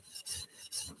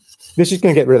 This is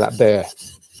going to get rid of that burr.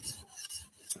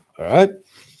 All right.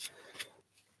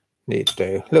 Need to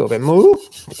do a little bit more.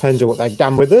 Depends on what they've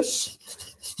done with this.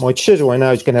 My chisel, I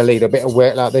know, is going to lead a bit of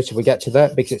work like this if we get to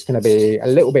that, because it's going to be a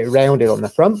little bit rounded on the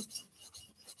front.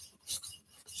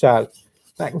 So,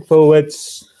 back and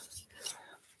forwards.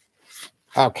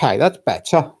 Okay, that's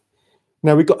better.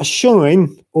 Now we've got a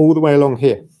shine all the way along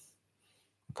here.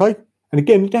 Okay, and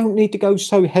again, you don't need to go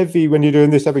so heavy when you're doing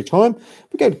this every time.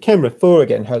 We go to camera 4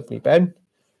 again, hopefully, Ben.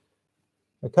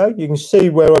 Okay, you can see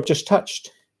where I've just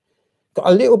touched. Got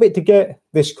a little bit to get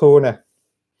this corner.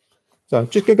 So I'm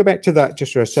just going to go back to that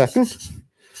just for a second.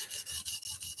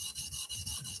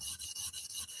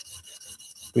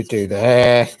 We do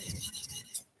there.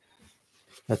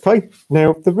 Okay,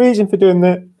 now the reason for doing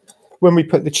that, when we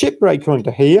put the chip breaker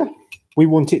onto here, we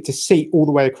want it to seat all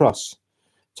the way across.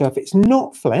 So if it's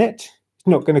not flat, it's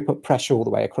not going to put pressure all the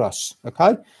way across.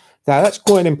 Okay, now that's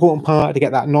quite an important part to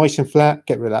get that nice and flat,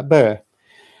 get rid of that burr.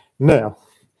 Now,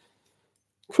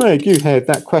 Craig, you had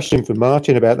that question from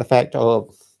Martin about the fact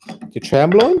of the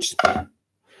tram lines.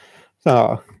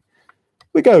 So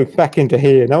we go back into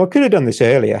here. Now I could have done this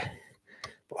earlier,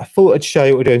 but I thought I'd show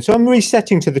you what we're doing. So I'm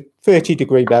resetting to the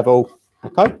 30-degree bevel.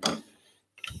 Okay.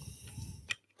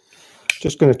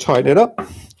 Just going to tighten it up.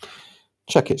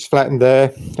 Check it's flattened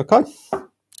there. Okay.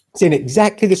 It's in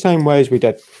exactly the same way as we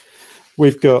did.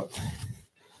 We've got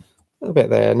a little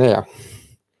bit there now. A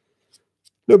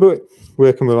little bit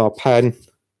working with our pen.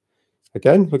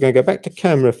 Again, we're going to go back to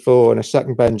camera 4 in a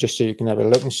second, Ben, just so you can have a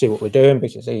look and see what we're doing,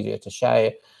 because it's easier to show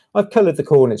you. I've coloured the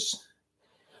corners.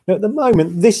 Now, at the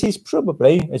moment, this is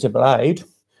probably, as a blade,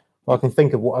 I can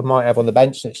think of what I might have on the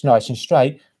bench that's nice and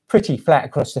straight, pretty flat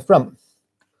across the front.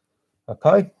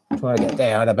 Okay, trying to get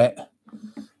down a bit.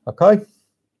 Okay,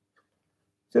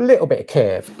 it's a little bit of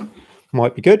curve.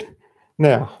 Might be good.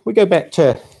 Now, we go back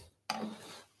to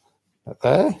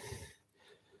there.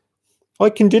 I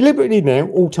can deliberately now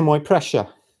alter my pressure.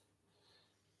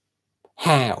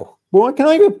 How? Well, I can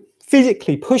either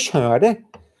physically push harder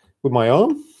with my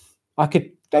arm.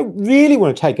 Don't really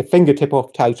want to take a fingertip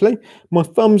off totally. My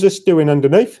thumbs are still in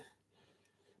underneath.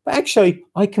 But actually,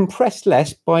 I can press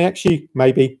less by actually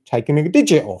maybe taking a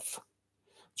digit off.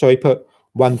 So I put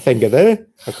one finger there,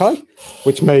 okay,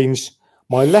 which means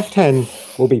my left hand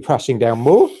will be pressing down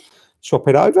more. Swap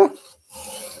it over.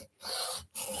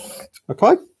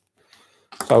 Okay.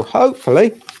 So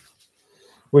hopefully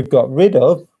we've got rid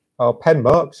of our pen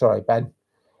mark, sorry, Ben,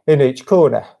 in each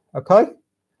corner, okay?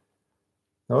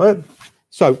 All right,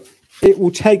 so it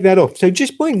will take that off. So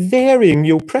just by varying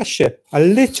your pressure a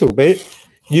little bit,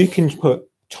 you can put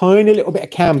tiny little bit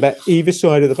of camber either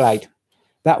side of the blade.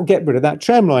 That will get rid of that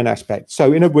tramline aspect.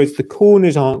 So in other words, the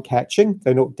corners aren't catching,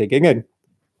 they're not digging in.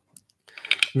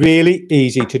 Really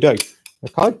easy to do,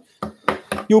 okay?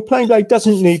 Your plane blade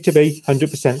doesn't need to be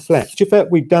 100% flat. Just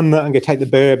that we've done that, I'm going to take the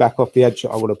burr back off the edge that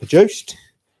I would have produced.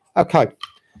 Okay.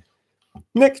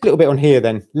 Next little bit on here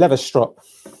then, leather strop.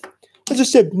 As I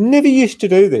said, never used to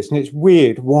do this, and it's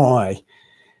weird. Why?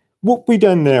 What we've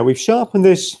done now, we've sharpened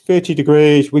this 30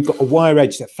 degrees. We've got a wire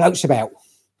edge that floats about.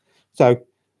 So,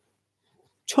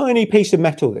 tiny piece of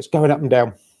metal that's going up and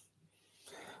down.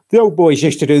 The old boys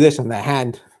used to do this on their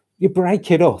hand. You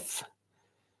break it off.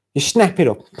 You snap it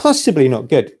off. Possibly not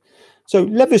good. So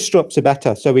leather strops are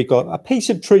better. So we've got a piece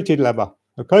of treated leather.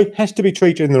 Okay, has to be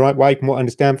treated in the right way from what I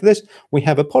understand for this. We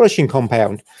have a polishing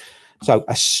compound. So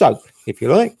a soap, if you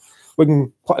like. We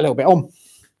can put a little bit on.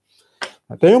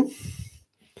 Down.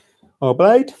 Our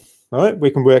blade. All right,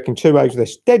 we can work in two ways with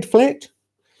this. Dead flat,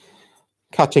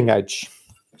 cutting edge.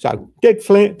 So dead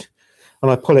flat,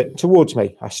 and I pull it towards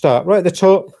me. I start right at the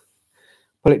top,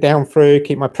 pull it down through,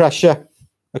 keep my pressure.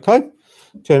 Okay.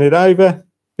 Turn it over,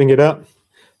 bring it up,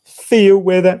 feel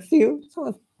where that feels.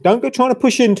 Don't go trying to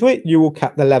push into it, you will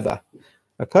cut the leather.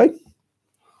 Okay?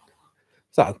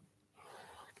 So,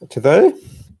 go to there.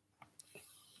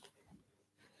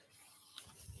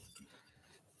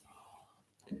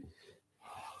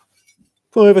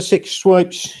 5 or 6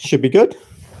 swipes should be good.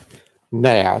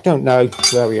 Now, I don't know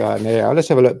where we are now. Let's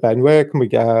have a look, Ben. Where can we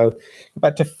go? Go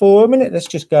back to 4 minutes. Let's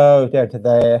just go down to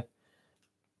there.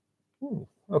 Ooh,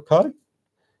 okay.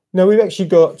 Now we've actually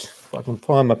got, if I can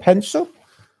find my pencil.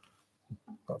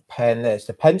 Got a pen, there's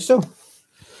the pencil.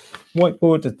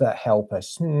 Whiteboard, does that help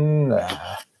us? No.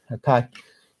 Okay.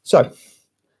 So,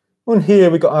 on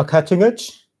here we've got our cutting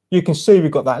edge. You can see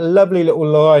we've got that lovely little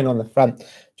line on the front.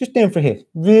 Just down for here.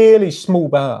 Really small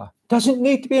bar. Doesn't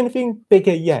need to be anything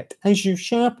bigger yet. As you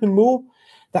sharpen more,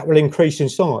 that will increase in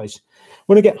size.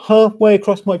 When I get halfway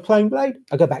across my plane blade,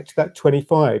 I go back to that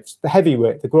 25, the heavy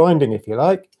work, the grinding, if you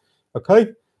like. Okay,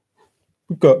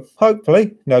 we've got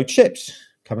hopefully no chips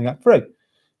coming up through.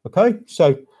 Okay,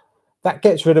 so that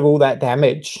gets rid of all that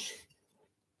damage.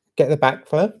 Get the back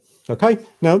flare. Okay,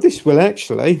 now this will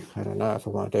actually, I don't know if I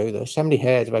want to do this. How many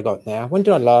hairs have I got now? When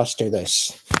did I last do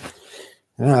this?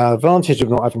 Advantage of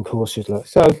not having courses, look.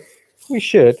 So we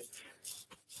should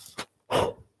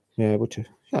be able to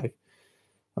shave.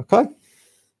 Okay.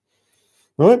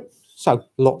 All right. So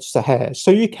lots of hairs. So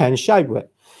you can shave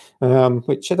it.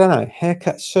 Which I don't know.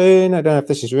 Haircut soon. I don't know if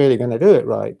this is really going to do it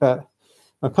right. But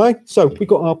okay. So we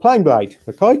got our plane blade.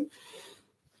 Okay.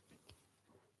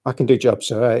 I can do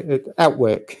jobs. All right.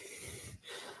 Outwork.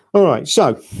 All right.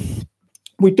 So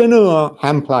we've done our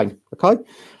hand plane. Okay.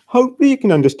 Hopefully you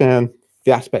can understand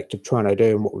the aspect of trying to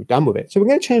do and what we've done with it. So we're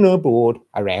going to turn our board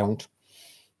around.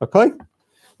 Okay.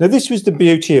 Now this was the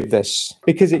beauty of this,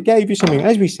 because it gave you something,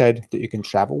 as we said, that you can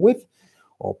travel with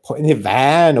or put in your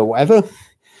van or whatever.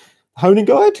 Honing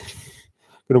guide.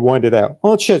 I'm going to wind it out.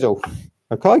 Our chisel.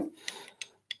 Okay.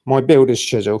 My builder's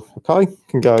chisel. Okay.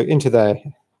 Can go into there.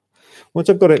 Once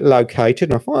I've got it located,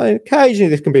 and I find occasionally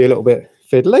this can be a little bit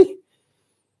fiddly.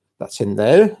 That's in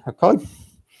there. Okay.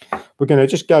 We're going to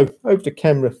just go over to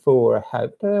camera 4, I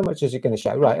hope. How much is it going to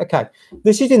show? Right, okay.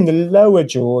 This is in the lower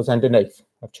jaws underneath.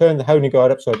 I've turned the honing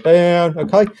guide upside down,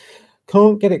 okay.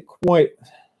 Can't get it quite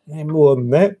more than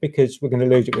that because we're going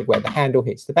to lose it with where the handle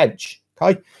hits the bench,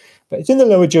 okay. But it's in the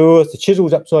lower jaws. The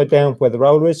chisel's upside down where the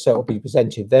roller is, so it'll be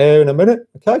presented there in a minute,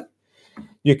 okay.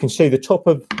 You can see the top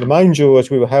of the main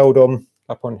jaws we were held on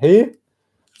up on here.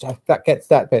 So that gets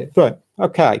that bit. Right,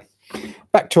 okay.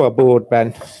 Back to our board,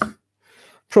 Ben.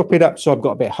 Prop it up so I've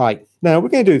got a bit of height. Now we're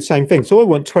going to do the same thing. So I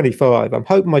want 25. I'm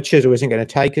hoping my chisel isn't going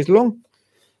to take as long,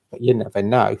 but you never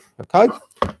know. Okay,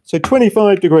 so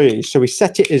 25 degrees. So we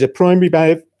set it as a primary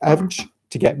average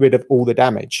to get rid of all the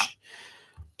damage.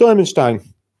 Diamond stone,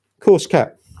 coarse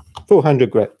cut,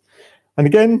 400 grit. And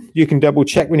again, you can double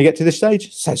check when you get to this stage.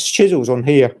 It says chisels on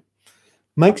here.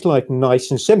 Makes life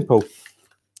nice and simple.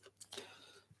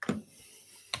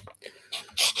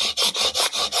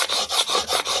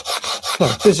 So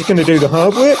this is going to do the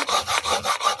hard work.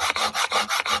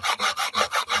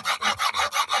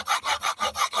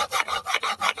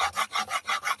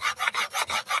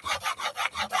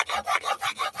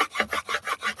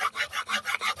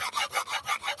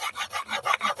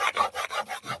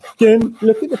 Again,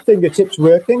 look at the fingertips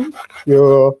working.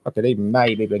 I could even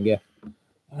maybe bring you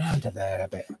under there a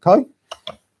bit, okay?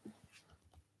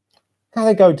 How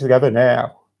they go together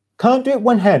now? Can't do it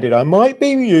one-handed. I might be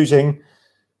using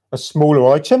a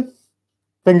smaller item.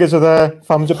 Fingers are there,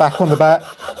 thumbs are back on the back.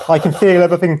 I can feel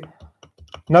everything.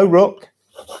 No rock.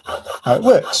 How it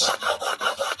works.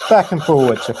 Back and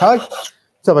forwards, okay?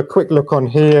 Let's have a quick look on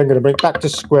here. I'm going to bring it back to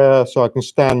square so I can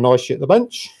stand nicely at the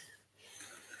bench.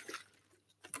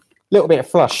 Little bit of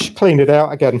flush. Clean it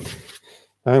out again.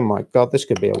 Oh my God, this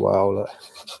could be a while. Look.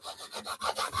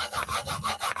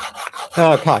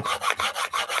 Okay.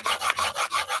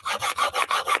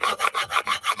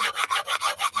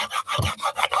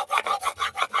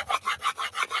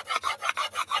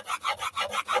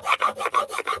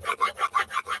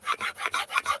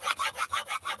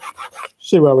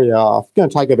 See where we are. It's going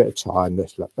to take a bit of time,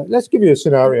 this look, but let's give you a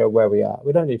scenario where we are.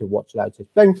 We don't need to watch later.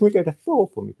 Ben, can we go to 4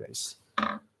 for me, please?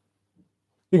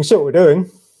 You can see what we're doing.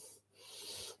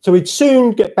 So we'd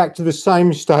soon get back to the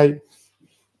same state,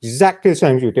 exactly the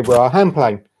same as we did with our hand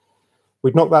plane.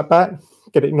 We'd knock that back,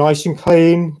 get it nice and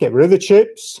clean, get rid of the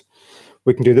chips.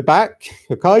 We can do the back,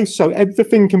 okay? So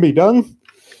everything can be done,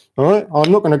 all right?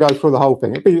 I'm not going to go through the whole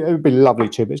thing. It would be lovely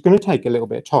to, but it's going to take a little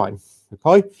bit of time,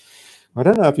 okay? I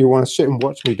don't know if you want to sit and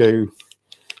watch me do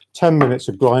 10 minutes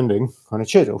of grinding on a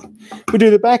chisel. We do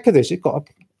the back of this. It's got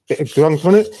a bit of gunk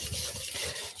on it.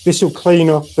 This will clean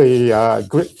off the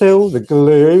grit fill, the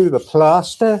glue, the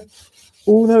plaster,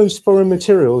 all those foreign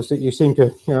materials that you seem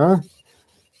to, you know.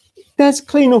 It does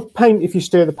clean off paint if you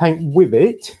stir the paint with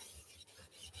it.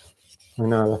 I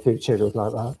know a few chisels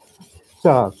like that.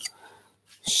 So,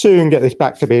 soon get this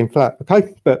back to being flat,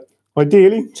 okay? But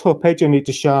ideally, top edge, you need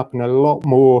to sharpen a lot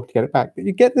more to get it back. But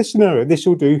you get the scenario. This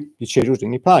will do your chisels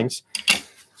and your planes.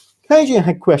 Occasionally I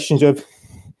had questions of,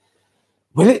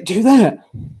 will it do that?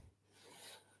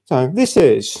 So this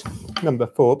is number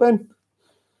 4, Ben.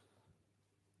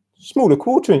 Smaller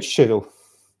 1/4 inch chisel.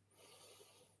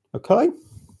 Okay.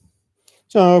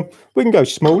 So we can go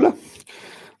smaller.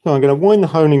 So I'm going to wind the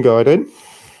honing guide in.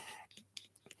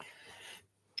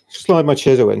 Slide my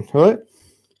chisel in, all right?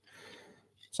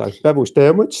 So bevels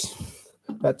downwards,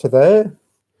 back to there.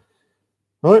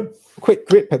 All right, quick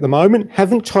grip at the moment,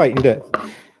 haven't tightened it.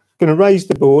 Going to raise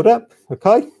the board up,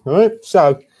 okay? All right,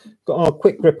 so got our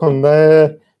quick grip on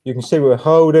there. You can see we're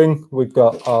holding. We've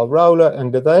got our roller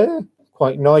under there,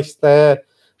 quite nice there.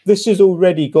 This has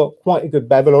already got quite a good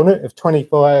bevel on it of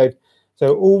 25.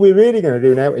 So all we're really going to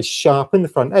do now is sharpen the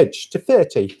front edge to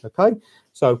 30, okay?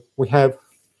 So we have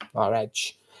our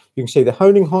edge. You can see the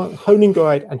honing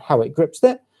guide and how it grips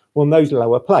there on those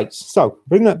lower plates. So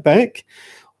bring that back.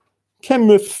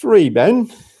 Camera 3,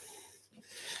 Ben.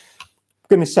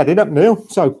 Going to set it up now.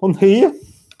 So on here,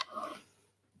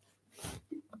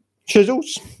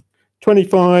 chisels,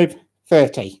 25,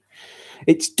 30.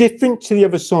 It's different to the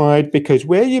other side because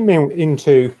where you mount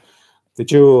into the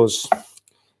jaws,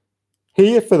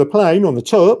 here for the plane on the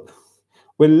top,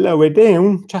 we're lower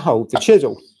down to hold the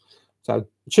chisel. So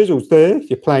the chisel's there,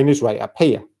 your plane is right up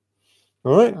here.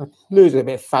 All right, I'm losing a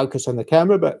bit of focus on the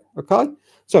camera, but okay.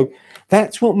 So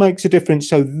that's what makes a difference.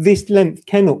 So this length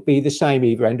cannot be the same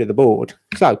either end of the board.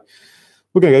 So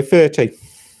we're going to go 30.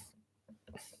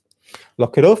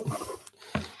 Lock it off.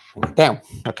 Down.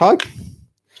 Okay.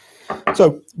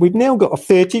 So we've now got a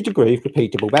 30-degree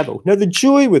repeatable bevel. Now the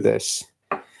joy with this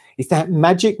is that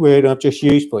magic word I've just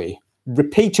used for you.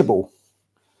 Repeatable.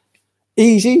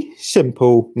 Easy,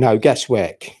 simple, no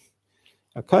guesswork.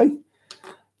 Okay.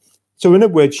 So in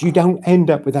other words, you don't end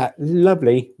up with that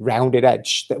lovely rounded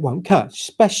edge that won't cut,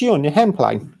 especially on your hand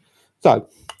plane. So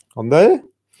on there,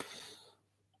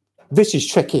 this is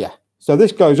trickier. So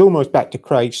this goes almost back to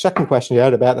Craig's second question you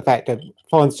had about the fact that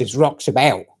Francis rocks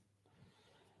about.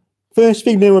 First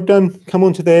thing now I've done, come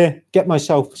onto there, get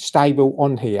myself stable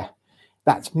on here.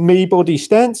 That's me body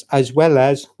stance as well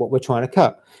as what we're trying to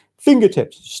cut.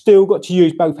 Fingertips, still got to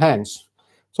use both hands.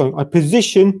 So I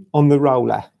position on the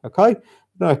roller, okay?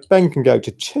 Now Ben can go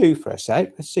to 2 for a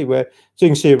sec. Let's see where, so you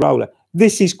can see a roller.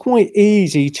 This is quite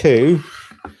easy to,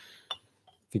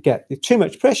 if you get too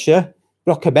much pressure,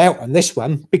 rock about on this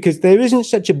one because there isn't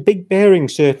such a big bearing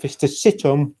surface to sit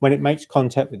on when it makes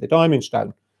contact with the diamond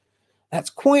stone.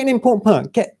 That's quite an important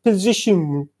part. Get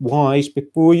position wise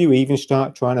before you even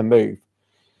start trying to move.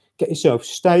 Get yourself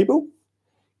stable.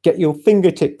 Get your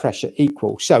fingertip pressure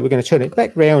equal. So we're going to turn it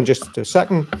back round just a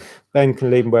second. Ben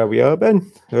can leave where we are,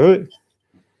 Ben. All right.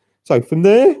 So from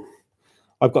there,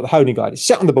 I've got the honing guide. It's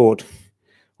set on the board.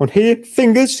 On here,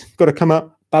 fingers got to come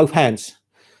up, both hands.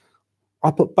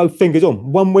 I put both fingers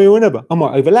on one way or another. I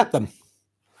might overlap them.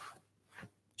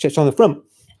 Sits on the front.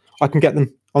 I can get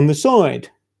them on the side.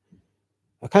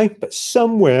 Okay, but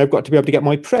somewhere I've got to be able to get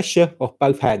my pressure off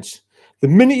both hands. The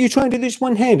minute you try and do this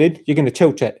one-handed, you're going to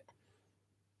tilt it.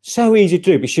 So easy to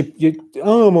do, because your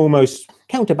arm almost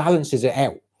counterbalances it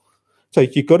out. So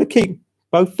you've got to keep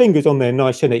both fingers on there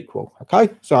nice and equal.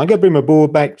 Okay, so I'm going to bring my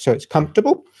board back so it's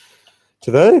comfortable.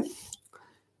 To there.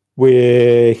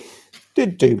 We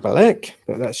did do black,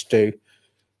 but let's do,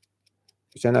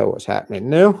 because I know what's happening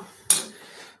now.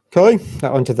 Okay,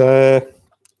 that onto the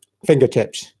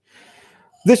fingertips.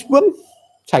 This one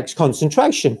takes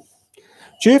concentration.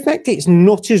 Due to the fact it's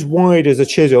not as wide as a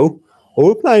chisel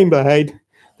or a plane blade,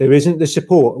 there isn't the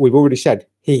support, we've already said,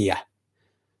 here.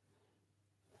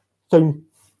 So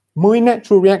my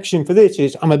natural reaction for this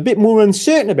is I'm a bit more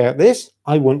uncertain about this.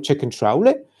 I want to control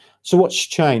it. So what's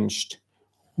changed?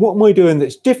 What am I doing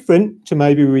that's different to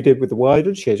maybe we did with the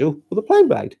wider chisel or the plane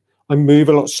blade? I move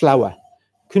a lot slower.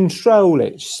 Control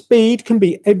it. Speed can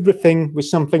be everything with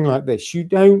something like this. You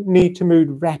don't need to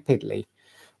move rapidly.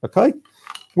 Okay?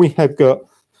 We have got,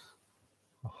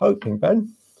 I'm hoping,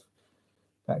 Ben,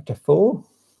 back to 4.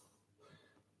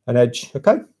 An edge,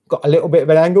 okay? Got a little bit of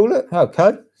an angle, look,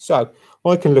 okay? So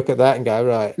I can look at that and go,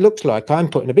 right, looks like I'm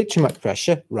putting a bit too much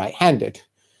pressure right-handed.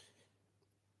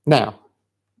 Now,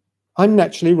 I'm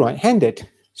naturally right-handed,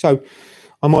 so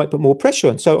I might put more pressure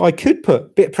on. So I could put a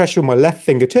bit of pressure on my left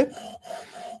fingertip,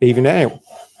 even it out,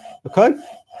 okay?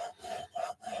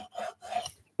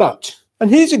 But, and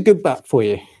here's a good but for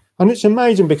you, and it's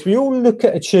amazing because we all look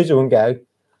at a chisel and go,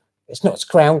 it's not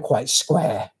crowned quite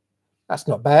square. That's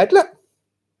not bad, look.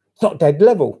 It's not dead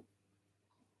level.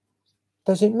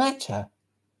 Does it matter?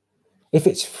 If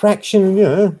it's fraction,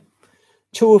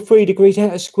 2 or 3 degrees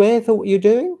out of square for what you're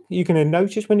doing, you're going to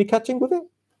notice when you're cutting with it.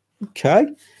 Okay.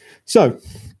 So,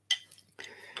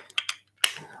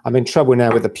 I'm in trouble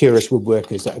now with the purist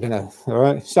woodworkers that are going to, all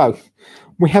right. So,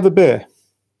 we have a burr.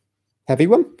 Heavy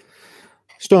one.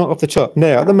 Start off the top.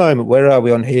 Now, at the moment, where are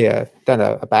we on here? Done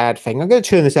a bad thing. I'm going to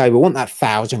turn this over. I want that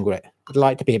 1000 grit. I'd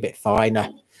like to be a bit finer.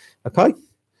 Okay.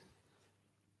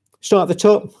 Start at the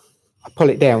top, I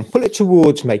pull it down, pull it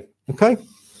towards me, okay?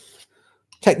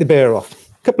 Take the burr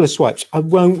off, a couple of swipes. I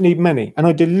won't need many. And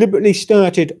I deliberately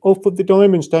started off of the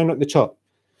diamond stone at the top.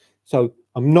 So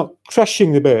I'm not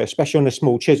crushing the burr, especially on a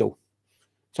small chisel.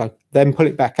 So then pull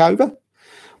it back over.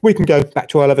 We can go back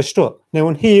to our leather strop. Now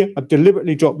on here, I've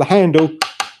deliberately dropped the handle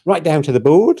right down to the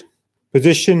board,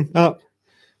 position up,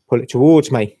 pull it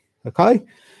towards me, okay?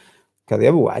 Go the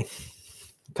other way.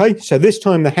 Okay, so this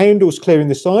time the handle's clearing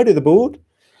the side of the board.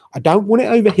 I don't want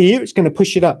it over here, it's going to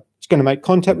push it up. It's going to make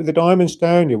contact with the diamond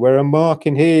stone. You wear a mark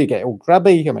in here, you get all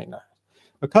grubby. I mean,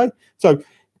 okay, so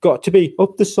got to be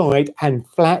up the side and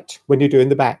flat when you're doing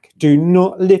the back. Do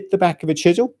not lift the back of a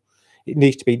chisel. It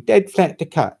needs to be dead flat to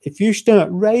cut. If you start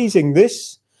raising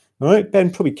this, all right,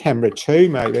 Ben, probably camera 2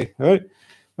 maybe, all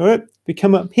right, if you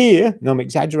come up here, and I'm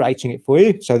exaggerating it for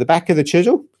you, so the back of the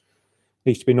chisel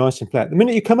needs to be nice and flat. The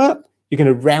minute you come up, you're going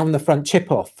to round the front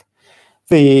chip off.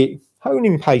 The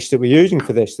honing paste that we're using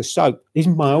for this, the soap, is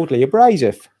mildly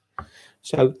abrasive.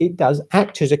 So it does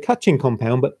act as a cutting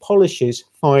compound, but polishes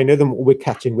finer than what we're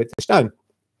cutting with the stone.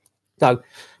 So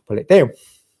pull it down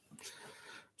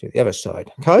to the other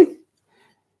side, okay?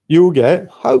 You'll get,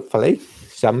 hopefully,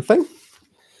 something.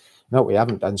 No, we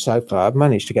haven't done so far. I've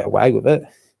managed to get away with it.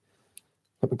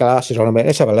 Put my glasses on a bit.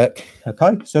 Let's have a look.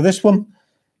 Okay, so this one.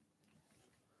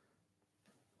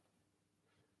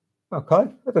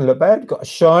 Okay, that doesn't look bad. Got a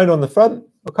shine on the front.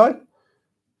 Okay.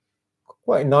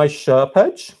 Quite a nice sharp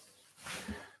edge.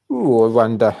 Ooh, I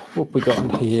wonder what we got on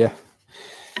here.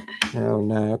 Oh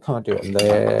no, I can't do it on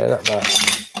there.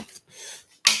 That.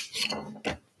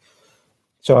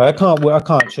 Sorry, I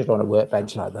can't sit on a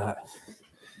workbench like that.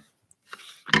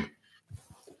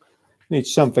 Need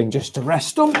something just to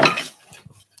rest on.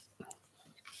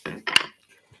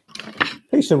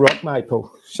 Piece of rock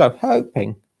maple. So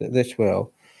hoping that this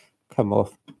will come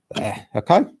off there.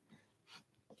 Okay.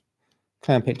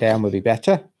 Clamp it down would be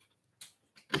better.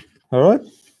 All right.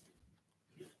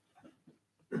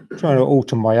 Trying to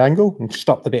alter my angle and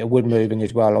stop the bit of wood moving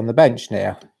as well on the bench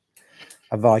now.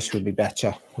 A vice would be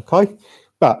better. Okay.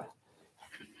 But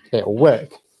it'll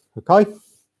work. Okay.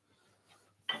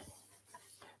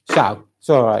 So it's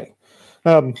all right.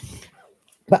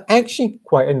 But actually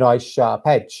quite a nice sharp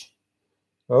edge.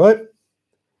 All right.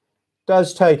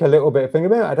 Does take a little bit of thinking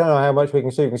about. I don't know how much we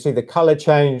can see. We can see the color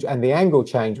change and the angle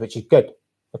change, which is good.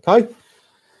 Okay.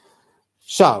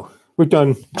 So we've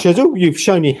done chisel. You've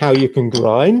shown me how you can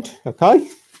grind. Okay.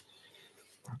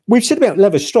 We've said about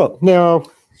leather strop. Now,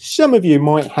 some of you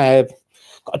might have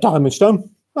got a diamond stone.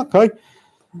 Okay.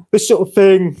 This sort of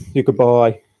thing you could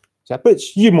buy. But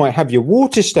you might have your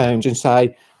water stones and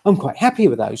say, I'm quite happy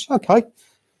with those. Okay.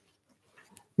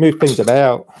 Move things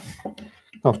about.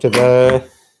 After the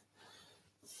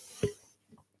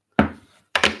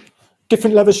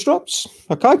different leather strops.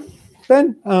 Okay.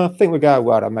 Then I think we go,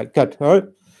 well, done, mate. Good. All right.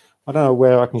 I don't know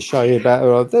where I can show you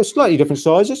better. They're slightly different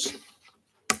sizes.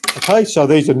 Okay. So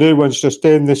these are new ones just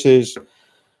in. This is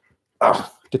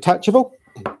detachable.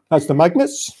 That's the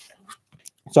magnets.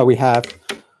 So we have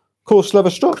coarse leather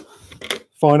strop,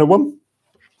 finer one.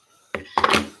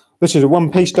 This is a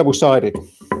one-piece double-sided.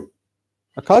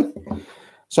 Okay,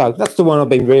 so that's the one I've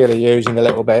been really using a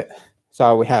little bit.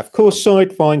 So we have coarse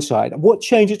side, fine side. What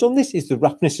changes on this is the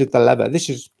roughness of the leather. This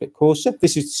is a bit coarser.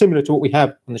 This is similar to what we have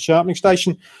on the sharpening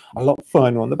station, a lot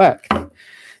finer on the back.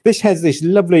 This has this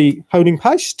lovely honing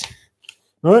paste.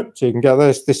 All right, so you can get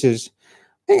this. This is,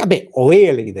 I think, a bit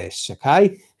oily, this,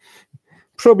 okay?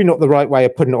 Probably not the right way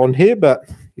of putting it on here, but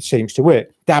it seems to work.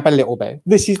 Dab a little bit.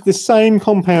 This is the same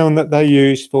compound that they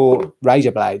use for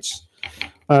razor blades.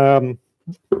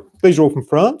 These are all from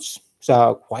France,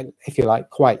 so quite, if you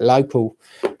like, quite local.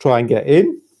 Try and get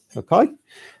in, okay?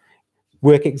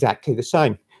 Work exactly the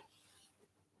same.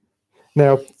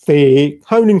 Now, the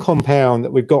honing compound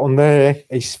that we've got on there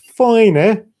is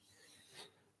finer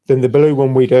than the blue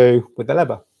one we do with the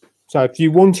leather. So if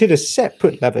you wanted a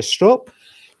separate leather strop,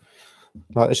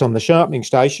 like this on the sharpening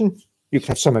station, you could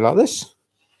have something like this.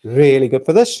 Really good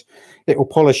for this. It will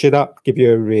polish it up, give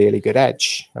you a really good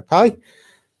edge. Okay.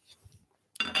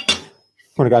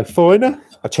 Want to go finer?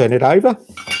 I turn it over.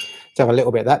 Let's have a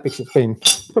little bit of that because it's been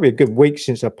probably a good week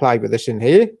since I played with this in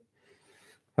here.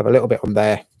 Have a little bit on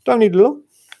there. Don't need a lot.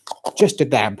 Just a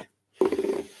dab.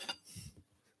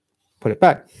 Put it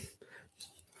back.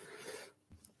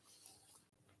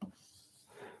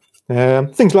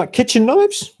 Things like kitchen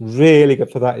knives, really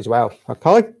good for that as well.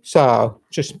 Okay, so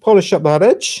just polish up that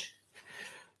edge.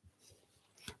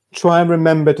 Try and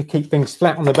remember to keep things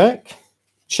flat on the back.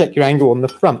 Check your angle on the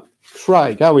front.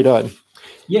 Craig, how are we doing?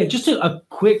 Yeah, just a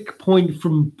quick point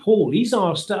from Paul. He's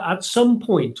asked, at some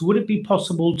point, would it be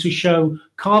possible to show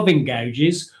carving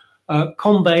gouges,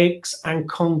 convex and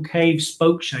concave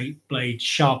spoke-shaped blade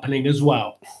sharpening as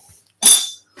well?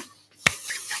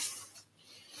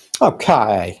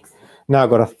 Okay. Now I've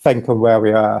got to think of where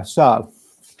we are. So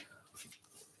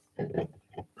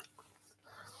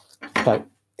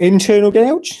internal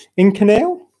gouge, in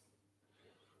canal,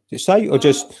 did it say, or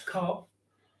just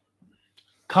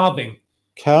carving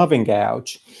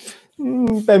gouge?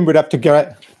 Ben would have to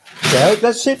go. Yeah,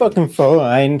 let's see if I can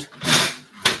find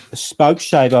the spoke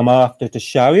shave I'm after to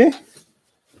show you.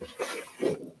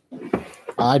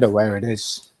 I know where it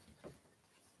is.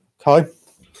 Okay.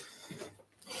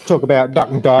 Talk about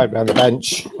duck and dive around the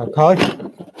bench. Okay.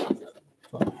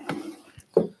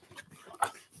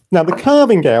 Now, the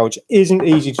carving gouge isn't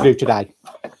easy to do today.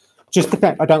 Just the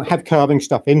fact I don't have carving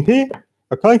stuff in here.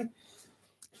 Okay.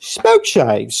 Spoke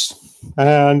shaves.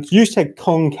 And you said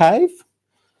concave.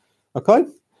 Okay.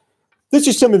 This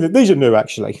is something that these are new,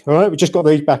 actually. All right. We just got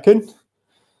these back in.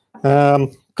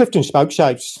 Clifton spoke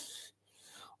shaves.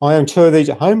 I own 2 of these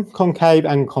at home, concave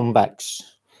and convex.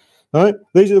 All right,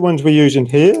 these are the ones we're using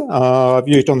here. I've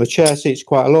used on the chair seats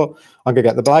quite a lot. I'm going to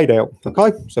get the blade out,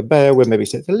 okay? So bear with me,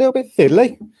 it's a little bit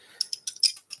fiddly.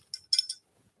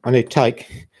 I need to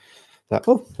take that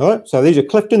off. All right, so these are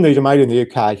Clifton, these are made in the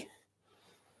UK.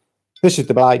 This is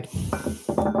the blade.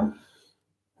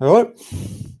 All right.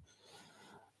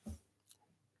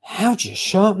 How do you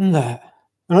sharpen that?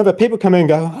 And other people come in and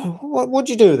go, oh, what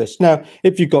do you do with this? Now,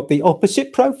 if you've got the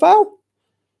opposite profile,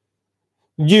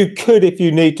 you could, if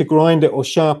you need to grind it or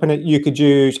sharpen it, you could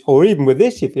use, or even with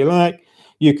this, if you like,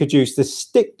 you could use the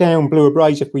stick down blue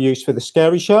abrasive we use for the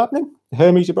scary sharpening, the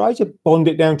Hermes abrasive, bond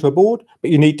it down to a board, but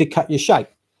you need to cut your shape.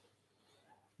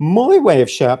 My way of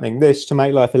sharpening this to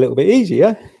make life a little bit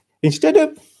easier, instead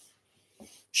of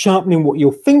sharpening what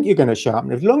you'll think you're going to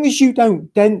sharpen, as long as you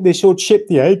don't dent this or chip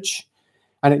the edge,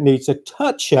 and it needs a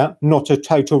touch-up, not a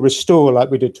total restore like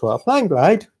we did to our plane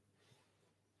blade,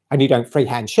 and you don't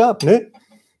freehand sharpen it,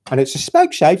 and it's a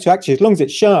spoke shape, so actually as long as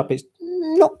it's sharp, it's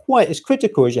not quite as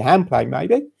critical as your hand plane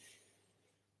maybe.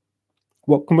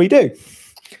 What can we do?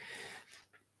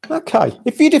 Okay,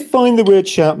 if you define the word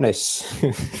sharpness,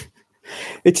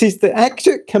 it is the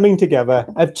accurate coming together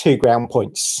of 2 ground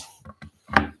points.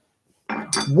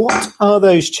 What are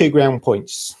those 2 ground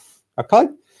points? Okay.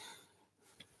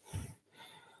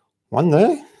 One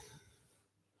there.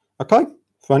 Okay.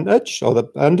 Front edge or the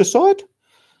underside.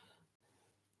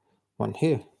 One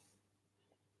here.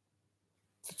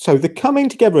 So the coming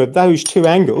together of those 2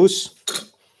 angles,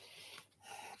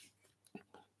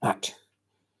 that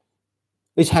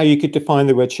is how you could define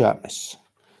the word sharpness.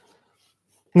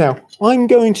 Now, I'm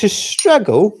going to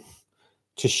struggle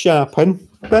to sharpen.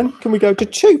 Ben, can we go to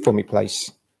 2 for me,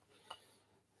 please?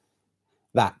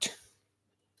 That.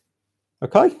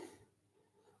 Okay?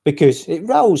 Because it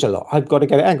rolls a lot. I've got to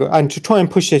get it angled. And to try and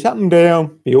push this up and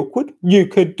down, be awkward. You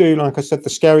could do, like I said, the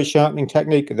scary sharpening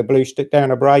technique of the blue stick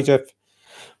down abrasive,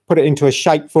 put it into a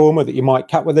shape former that you might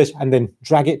cut with this, and then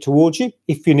drag it towards you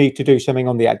if you need to do something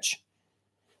on the edge.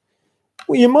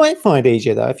 What you might find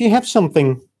easier, though, if you have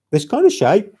something this kind of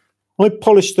shape, I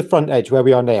polish the front edge where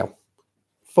we are now.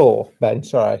 4, Ben,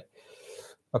 sorry.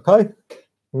 Okay.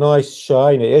 Nice,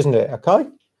 shiny, isn't it? Okay.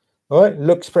 All right.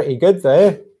 Looks pretty good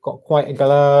there. Got quite a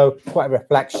glow, quite a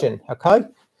reflection. Okay.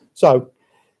 So,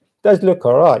 does look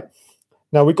all right.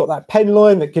 Now, we've got that pen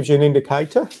line that gives you an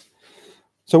indicator.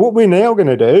 So, what we're now going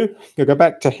to do, we'll go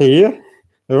back to here.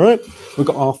 All right. We've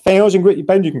got our 1000 grit.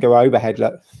 Ben, you can go overhead,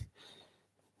 look.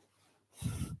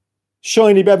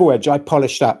 Shiny bevel edge, I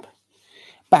polished up.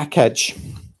 Back edge.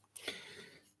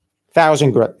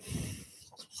 1000 grit.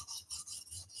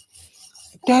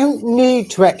 Don't need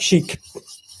to actually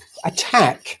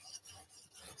attack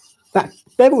that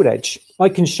beveled edge. I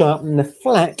can sharpen the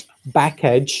flat back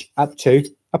edge up to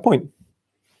a point.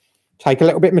 Take a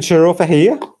little bit material for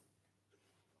here.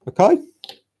 Okay.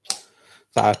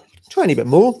 So, tiny bit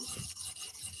more.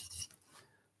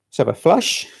 Let's have a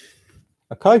flush.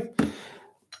 Okay.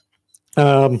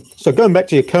 So going back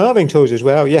to your carving tools as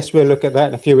well, yes, we'll look at that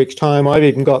in a few weeks' time. I've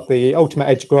even got the ultimate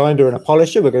edge grinder and a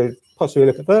polisher. We're going to possibly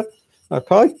look at that.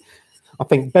 Okay. I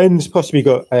think Ben's possibly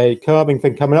got a carving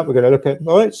thing coming up. We're going to look at.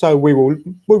 All right. So we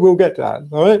will get to that.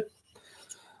 All right.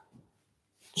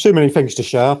 Too many things to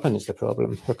sharpen is the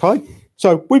problem. Okay.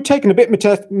 So we've taken a bit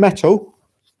of metal.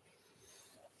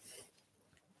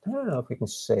 I don't know if we can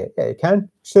see it. Yeah, you can.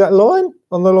 See that line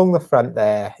along the front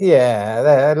there? Yeah,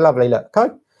 there. Lovely. Look.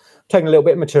 Okay. Taking a little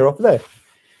bit of material off there.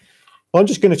 I'm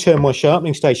just going to turn my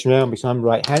sharpening station around because I'm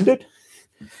right-handed.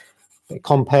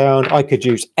 Compound. I could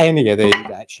use any of these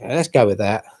actually. Let's go with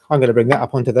that. I'm going to bring that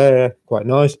up onto there. Quite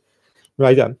nice.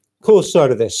 Right on. Coarse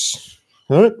side of this.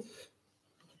 All right.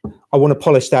 I want to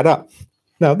polish that up.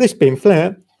 Now, this being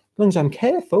flat, as long as I'm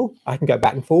careful, I can go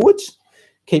back and forwards.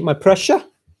 Keep my pressure.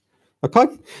 Okay,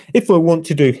 if I want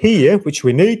to do here, which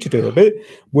we need to do a bit,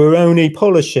 we're only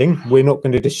polishing. We're not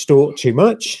going to distort too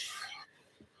much.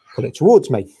 Pull it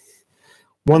towards me.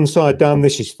 One side done,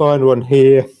 this is fine. One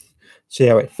here. See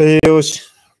how it feels.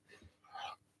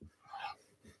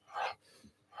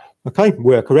 Okay,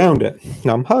 work around it.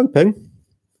 Now I'm hoping,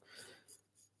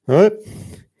 all right,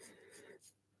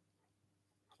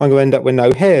 I'm going to end up with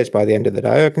no hairs by the end of the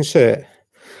day. I can see it.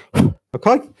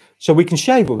 Okay, so we can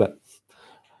shave all that.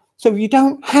 So you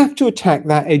don't have to attack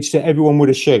that edge that everyone would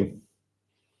assume.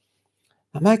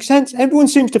 That makes sense? Everyone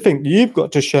seems to think you've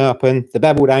got to sharpen the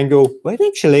beveled angle, but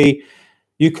actually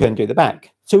you can do the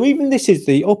back. So even this is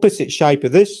the opposite shape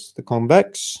of this, the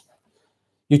convex,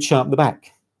 you'd sharpen the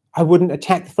back. I wouldn't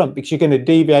attack the front because you're going to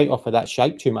deviate off of that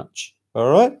shape too much.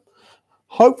 All right?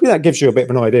 Hopefully that gives you a bit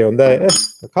of an idea on there.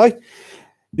 Okay?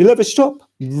 Your leather strop,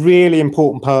 really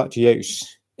important part to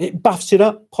use. It buffs it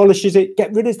up, polishes it,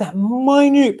 get rid of that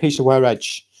minute piece of wear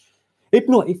edge. If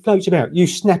not, it floats about. You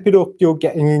snap it off, you're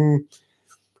getting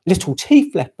little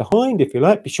teeth left behind, if you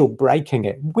like, but you're breaking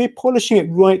it. We're polishing it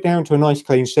right down to a nice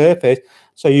clean surface,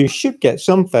 so you should get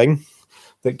something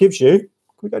that gives you, can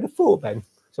we go to 4 then?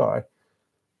 Sorry.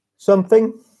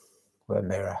 Something, a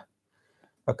mirror.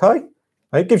 Okay?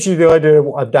 It gives you the idea of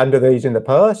what I've done to these in the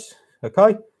past.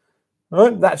 Okay? All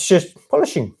right, that's just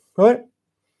polishing, right?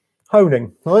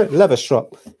 Honing, right? Leather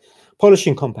strop,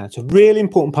 polishing compounds, a really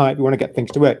important part if you want to get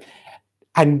things to work.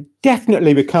 And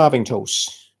definitely with carving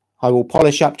tools, I will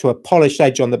polish up to a polished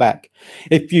edge on the back.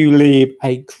 If you leave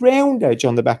a ground edge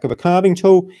on the back of a carving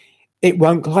tool, it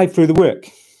won't glide through the work.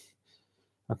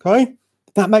 Okay,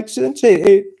 that makes sense.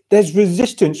 There's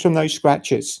resistance from those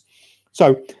scratches.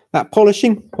 So that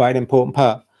polishing, quite an important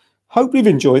part. Hope you've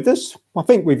enjoyed this. I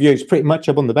think we've used pretty much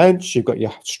up on the bench. You've got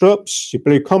your straps, your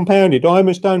blue compound, your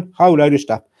diamond stone, whole load of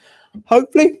stuff.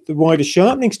 Hopefully, the Rider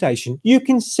Sharpening Station, you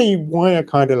can see why I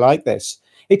kind of like this.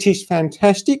 It is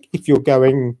fantastic if you're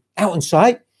going out on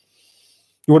site.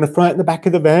 You want to throw it in the back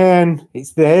of the van.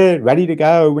 It's there, ready to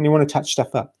go when you want to touch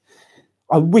stuff up.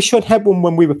 I wish I'd had one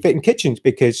when we were fitting kitchens,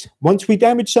 because once we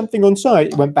damaged something on site,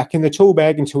 it went back in the tool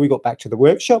bag until we got back to the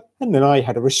workshop, and then I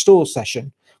had a restore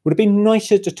session. Would have been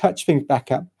nicer to touch things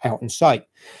back up out on site.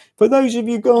 For those of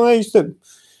you guys that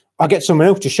I get someone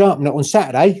else to sharpen it on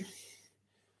Saturday,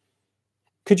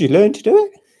 could you learn to do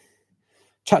it?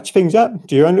 Touch things up,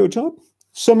 do your own little job.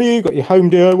 Some of you got your home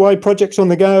DIY projects on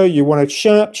the go. You want a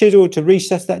sharp chisel to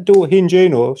recess that door hinge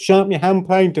in, or sharpen your hand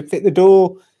plane to fit the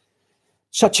door.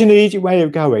 Such an easy way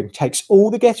of going. Takes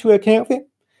all the guesswork out of it,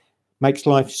 makes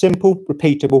life simple,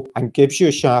 repeatable, and gives you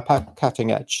a sharper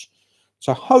cutting edge.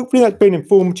 So hopefully that's been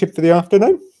informative for the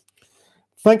afternoon.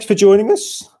 Thanks for joining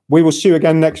us. We will see you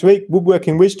again next week.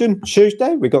 Woodworking Wisdom,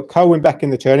 Tuesday. We've got Colin back in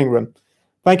the turning room.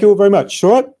 Thank you all very much.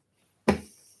 All right.